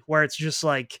story, where it's just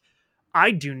like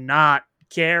I do not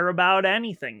care about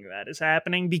anything that is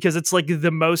happening because it's like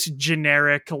the most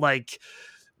generic, like,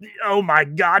 oh my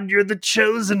god, you're the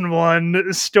chosen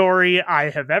one story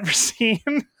I have ever seen.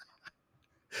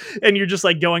 And you're just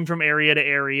like going from area to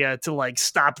area to like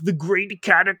stop the great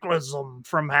cataclysm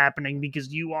from happening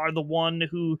because you are the one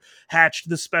who hatched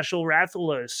the special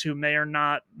Rathalos who may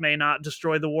not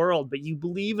destroy the world, but you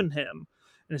believe in him.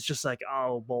 And it's just like,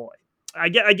 oh boy. I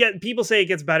get people say it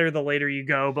gets better the later you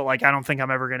go, but like I don't think I'm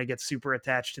ever going to get super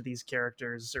attached to these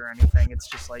characters or anything. It's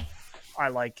just like I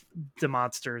like the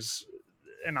monsters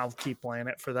and I'll keep playing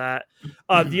it for that.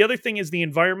 The other thing is the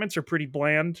environments are pretty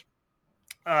bland.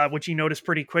 Which you notice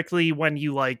pretty quickly when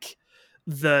you like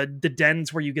the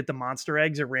dens where you get the monster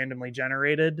eggs are randomly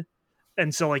generated.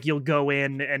 And so like you'll go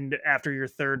in and after your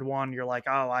third one, you're like,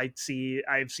 oh, I've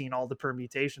seen all the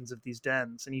permutations of these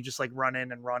dens, and you just like run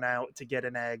in and run out to get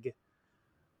an egg.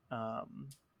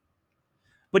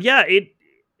 But yeah,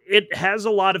 it has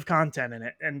a lot of content in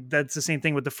it, and that's the same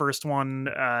thing with the first one.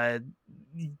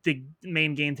 The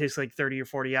main game takes like 30 or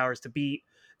 40 hours to beat.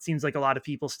 Seems like a lot of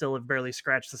people still have barely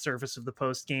scratched the surface of the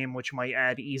post game, which might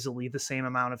add easily the same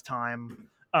amount of time.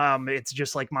 It's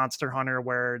just like Monster Hunter,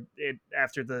 where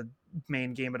after the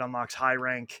main game it unlocks high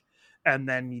rank, and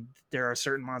then there are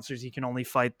certain monsters you can only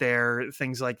fight there,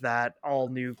 things like that. All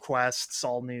new quests,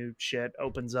 all new shit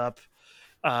opens up.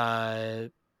 So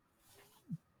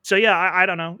yeah, I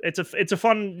don't know. It's a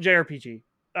fun JRPG.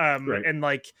 Right. And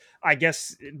like I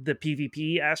guess the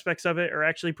PvP aspects of it are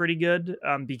actually pretty good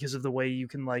because of the way you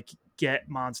can like get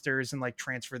monsters and like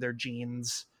transfer their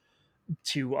genes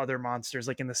to other monsters,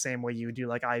 like in the same way you would do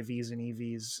like IVs and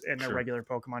EVs in a regular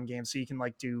Pokemon game. So you can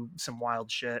like do some wild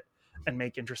shit and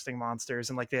make interesting monsters,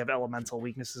 and like they have elemental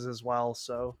weaknesses as well.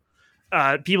 So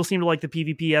people seem to like the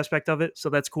PvP aspect of it, so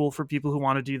that's cool for people who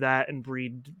want to do that and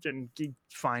breed and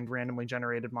find randomly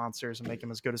generated monsters and make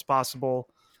them as good as possible.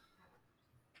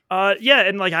 Yeah,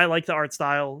 and like I like the art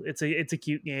style. It's a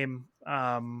cute game.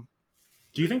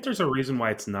 Do you think there's a reason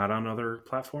why it's not on other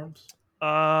platforms?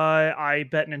 I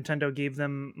bet Nintendo gave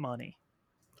them money.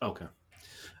 Okay.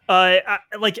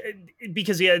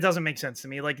 Because yeah, it doesn't make sense to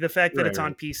me. Like the fact that it's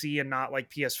on PC and not like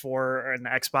PS4 and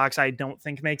Xbox, I don't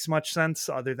think makes much sense.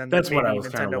 Other than that's maybe what I was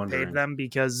Nintendo paid them,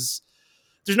 because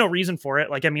there's no reason for it.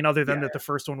 Like I mean, other than that, the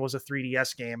first one was a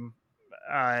 3DS game.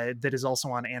 That is also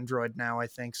on Android now, I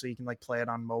think, so you can like play it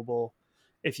on mobile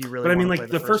if you really. But I mean, like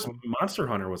the first Monster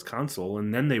Hunter was console,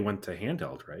 and then they went to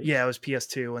handheld, right? Yeah, it was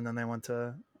PS2, and then they went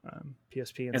to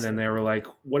PSP, and then they were like,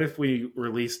 "What if we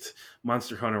released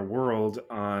Monster Hunter World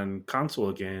on console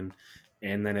again?"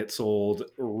 And then it sold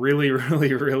really,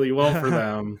 really, really well for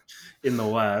them in the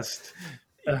West.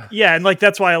 Yeah, and like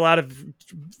that's why a lot of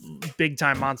big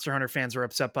time Monster Hunter fans were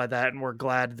upset by that, and were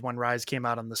glad when Rise came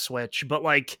out on the Switch. But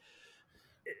like,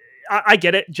 I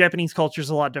get it. Japanese culture is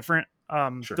a lot different.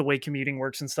 The way commuting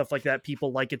works and stuff like that,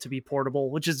 people like it to be portable,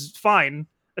 which is fine,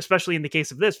 especially in the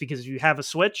case of this, because if you have a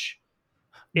Switch,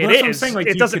 it is. Saying, like,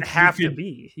 it doesn't have to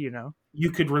be, you know.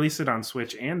 You could release it on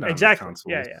Switch and on exactly.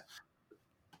 consoles. Yeah.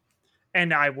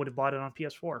 And I would have bought it on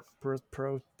PS4.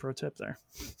 Pro tip there.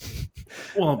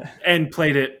 Well, and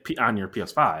played it on your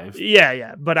PS5.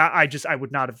 Yeah. But I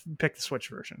would not have picked the Switch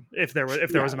version if there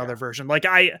was another version. Like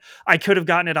I could have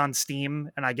gotten it on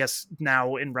Steam, and I guess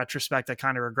now in retrospect I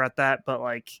kind of regret that. But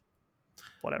like,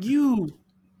 whatever.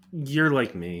 You're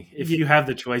like me. If you have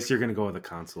the choice, you're going to go with a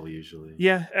console usually.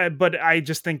 Yeah, but I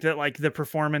just think that like the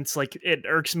performance, like it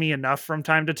irks me enough from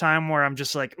time to time where I'm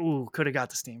just like, ooh, could have got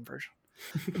the Steam version.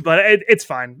 But it's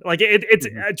fine. Like it's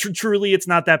truly, it's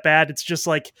not that bad. It's just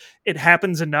like it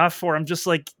happens enough where I'm just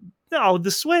like, no,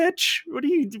 the Switch. What are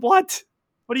you guys?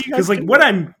 Because like what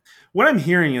I'm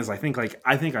hearing is I think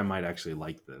I might actually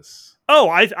like this. Oh,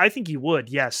 I think you would,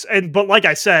 yes. But like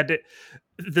I said,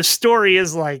 the story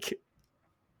is like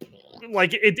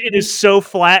it is so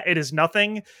flat. It is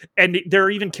nothing. And there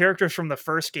are even characters from the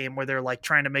first game where they're like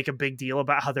trying to make a big deal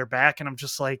about how they're back, and I'm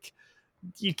just like,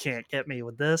 you can't get me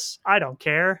with this. I don't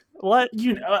care. What?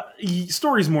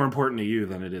 Story's more important to you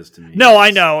than it is to me. No,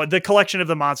 I know. The collection of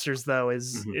the monsters though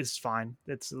is fine.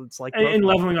 It's like and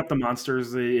leveling up the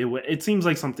monsters. It seems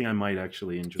like something I might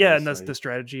actually enjoy. Yeah, and the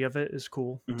strategy of it is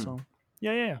cool. So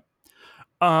yeah.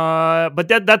 But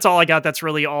that's all I got. That's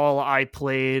really all I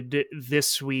played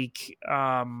this week.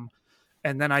 And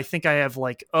then I think I have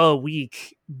like a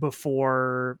week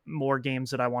before more games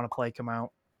that I want to play come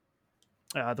out.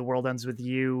 The World Ends With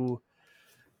You,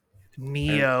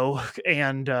 Neo,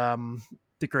 and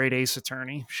The Great Ace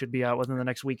Attorney should be out within the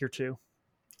next week or two.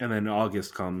 And then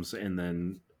August comes, and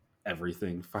then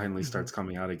everything finally starts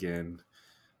coming out again.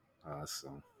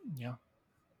 Yeah.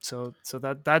 So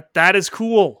that is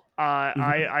cool.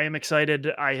 I am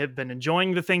excited. I have been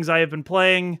enjoying the things I have been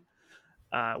playing,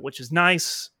 which is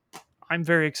nice. I'm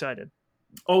very excited.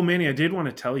 Oh, Manny, I did want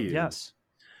to tell you. Yes.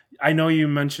 I know you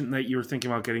mentioned that you were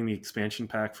thinking about getting the expansion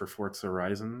pack for Forza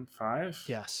Horizon 5.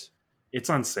 Yes. It's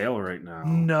on sale right now.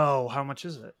 No. How much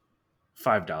is it?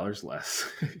 $5 less.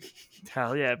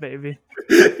 Hell yeah, baby.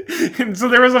 And so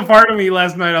there was a part of me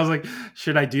last night, I was like,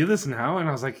 should I do this now? And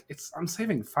I was like, I'm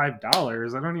saving $5.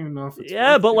 I don't even know if it's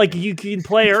but like you can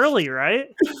play early, right?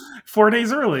 4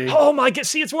 days early. Oh my god,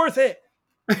 see, it's worth it.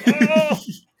 Oh.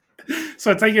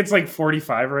 So it's like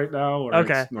 45 right now.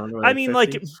 Okay. I mean,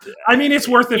 50. It's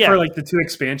worth it for like the 2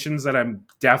 expansions that I'm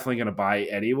definitely going to buy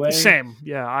anyway. Same.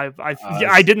 Yeah.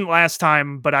 I didn't last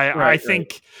time, but I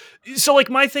think so. Like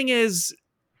my thing is,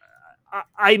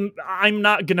 I'm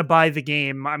not going to buy the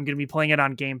game. I'm going to be playing it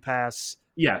on Game Pass.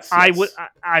 Yes.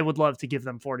 I would love to give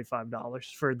them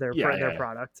 $45 for their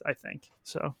product. I think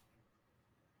so.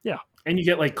 Yeah. And you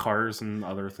get like cars and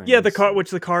other things. Yeah,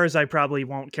 the cars I probably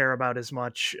won't care about as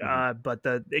much, but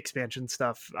the expansion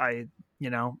stuff, I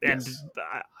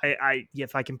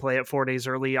if I can play it 4 days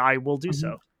early, I will do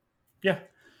so. Yeah,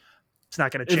 it's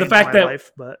not going to change my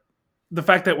life, but the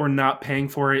fact that we're not paying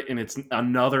for it and it's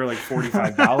another like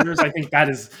 $45, I think that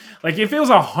is like if it was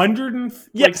 $105,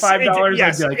 yes, I'd be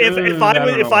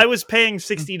like, if I was paying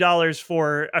 $60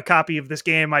 for a copy of this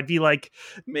game, I'd be like,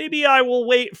 maybe I will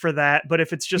wait for that. But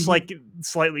if it's just like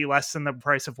slightly less than the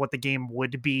price of what the game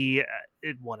would be,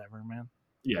 whatever, man.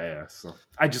 Yeah. So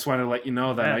I just wanted to let you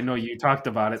know that I know you talked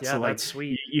about it. Yeah, so like, that's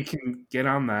sweet. You can get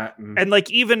on that, and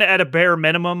like even at a bare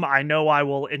minimum, I know I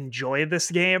will enjoy this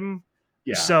game.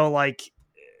 Yeah. So like,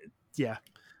 yeah.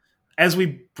 As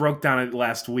we broke down it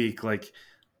last week, like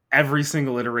every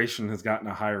single iteration has gotten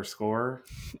a higher score.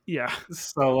 Yeah.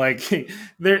 So like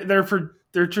their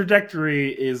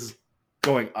trajectory is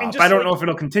going up. I don't know if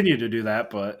it'll continue to do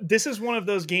that, but this is one of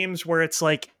those games where it's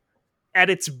like at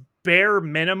its bare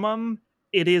minimum,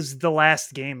 it is the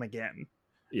last game again.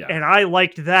 Yeah. And I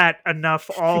liked that enough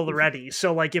already.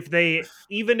 So like if they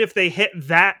hit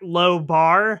that low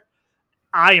bar,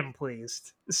 I am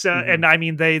pleased. So, and I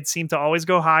mean, they seem to always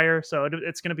go higher, so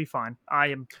it's going to be fine. I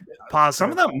am positive.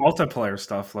 Some of that multiplayer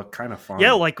stuff look kind of fun.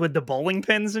 Yeah, like with the bowling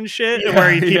pins and shit,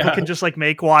 where people can just like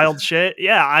make wild shit.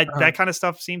 Yeah, that kind of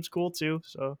stuff seems cool too.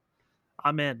 So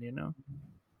I'm in,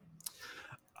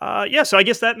 so I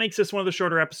guess that makes this one of the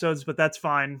shorter episodes, but that's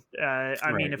fine.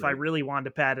 I mean, if I really wanted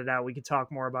to pad it out, we could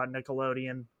talk more about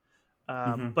Nickelodeon.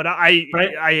 But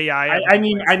I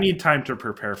need time to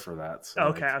prepare for that. So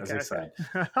okay. As I said,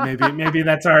 maybe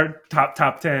that's our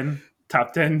top 10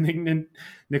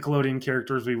 Nickelodeon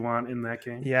characters we want in that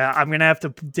game. Yeah, I'm gonna have to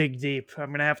dig deep.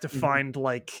 I'm gonna have to find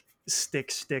like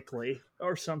Stickly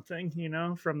or something,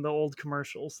 from the old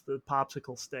commercials, the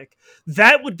popsicle stick.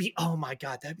 That would be, oh my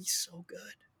god, that'd be so good.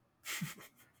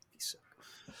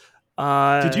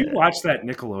 Did you watch that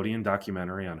Nickelodeon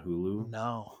documentary on Hulu?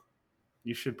 No.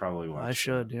 You should probably watch. I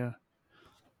should, yeah.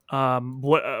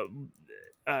 What?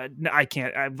 I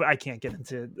can't get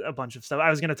into a bunch of stuff.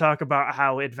 I was going to talk about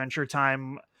how Adventure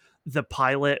Time, the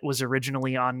pilot, was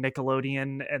originally on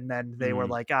Nickelodeon, and then they were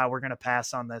like, we're going to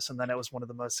pass on this, and then it was one of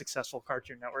the most successful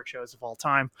Cartoon Network shows of all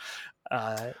time.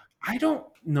 I don't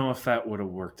know if that would have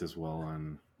worked as well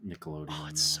on Nickelodeon. Oh,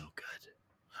 it's so good.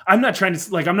 I'm not trying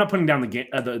to I'm not putting down the game,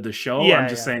 the show. Yeah, I'm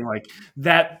just saying like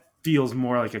that feels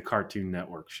more like a Cartoon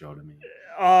Network show to me.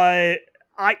 I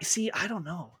don't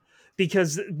know,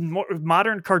 because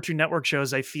modern Cartoon Network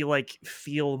shows I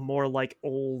feel more like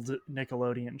old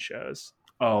Nickelodeon shows.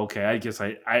 Oh, okay. I guess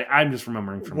I'm just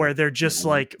remembering from where they're just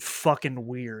like fucking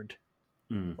weird,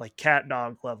 like cat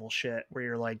dog level shit. Where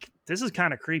you're like, this is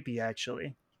kind of creepy,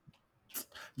 actually.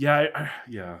 Yeah,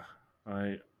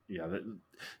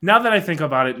 now that I think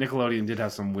about it, Nickelodeon did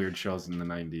have some weird shows in the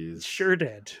 90s. Sure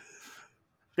did.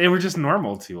 They were just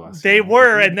normal to us. They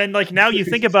were, and then like now you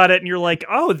think about it and you're like,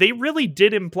 oh, they really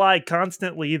did imply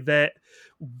constantly that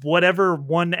whatever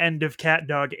one end of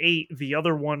CatDog ate, the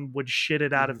other one would shit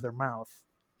it out of their mouth.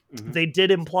 Mm-hmm. They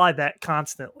did imply that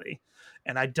constantly,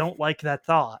 and I don't like that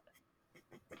thought.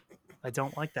 I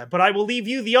don't like that, but I will leave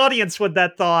you, the audience, with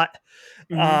that thought.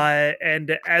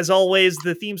 And as always,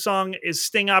 the theme song is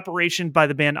Sting Operation by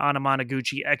the band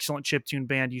Anamanaguchi. Excellent chiptune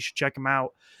band. You should check them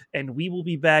out. And we will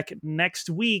be back next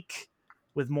week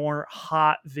with more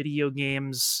hot video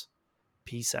games.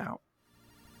 Peace out.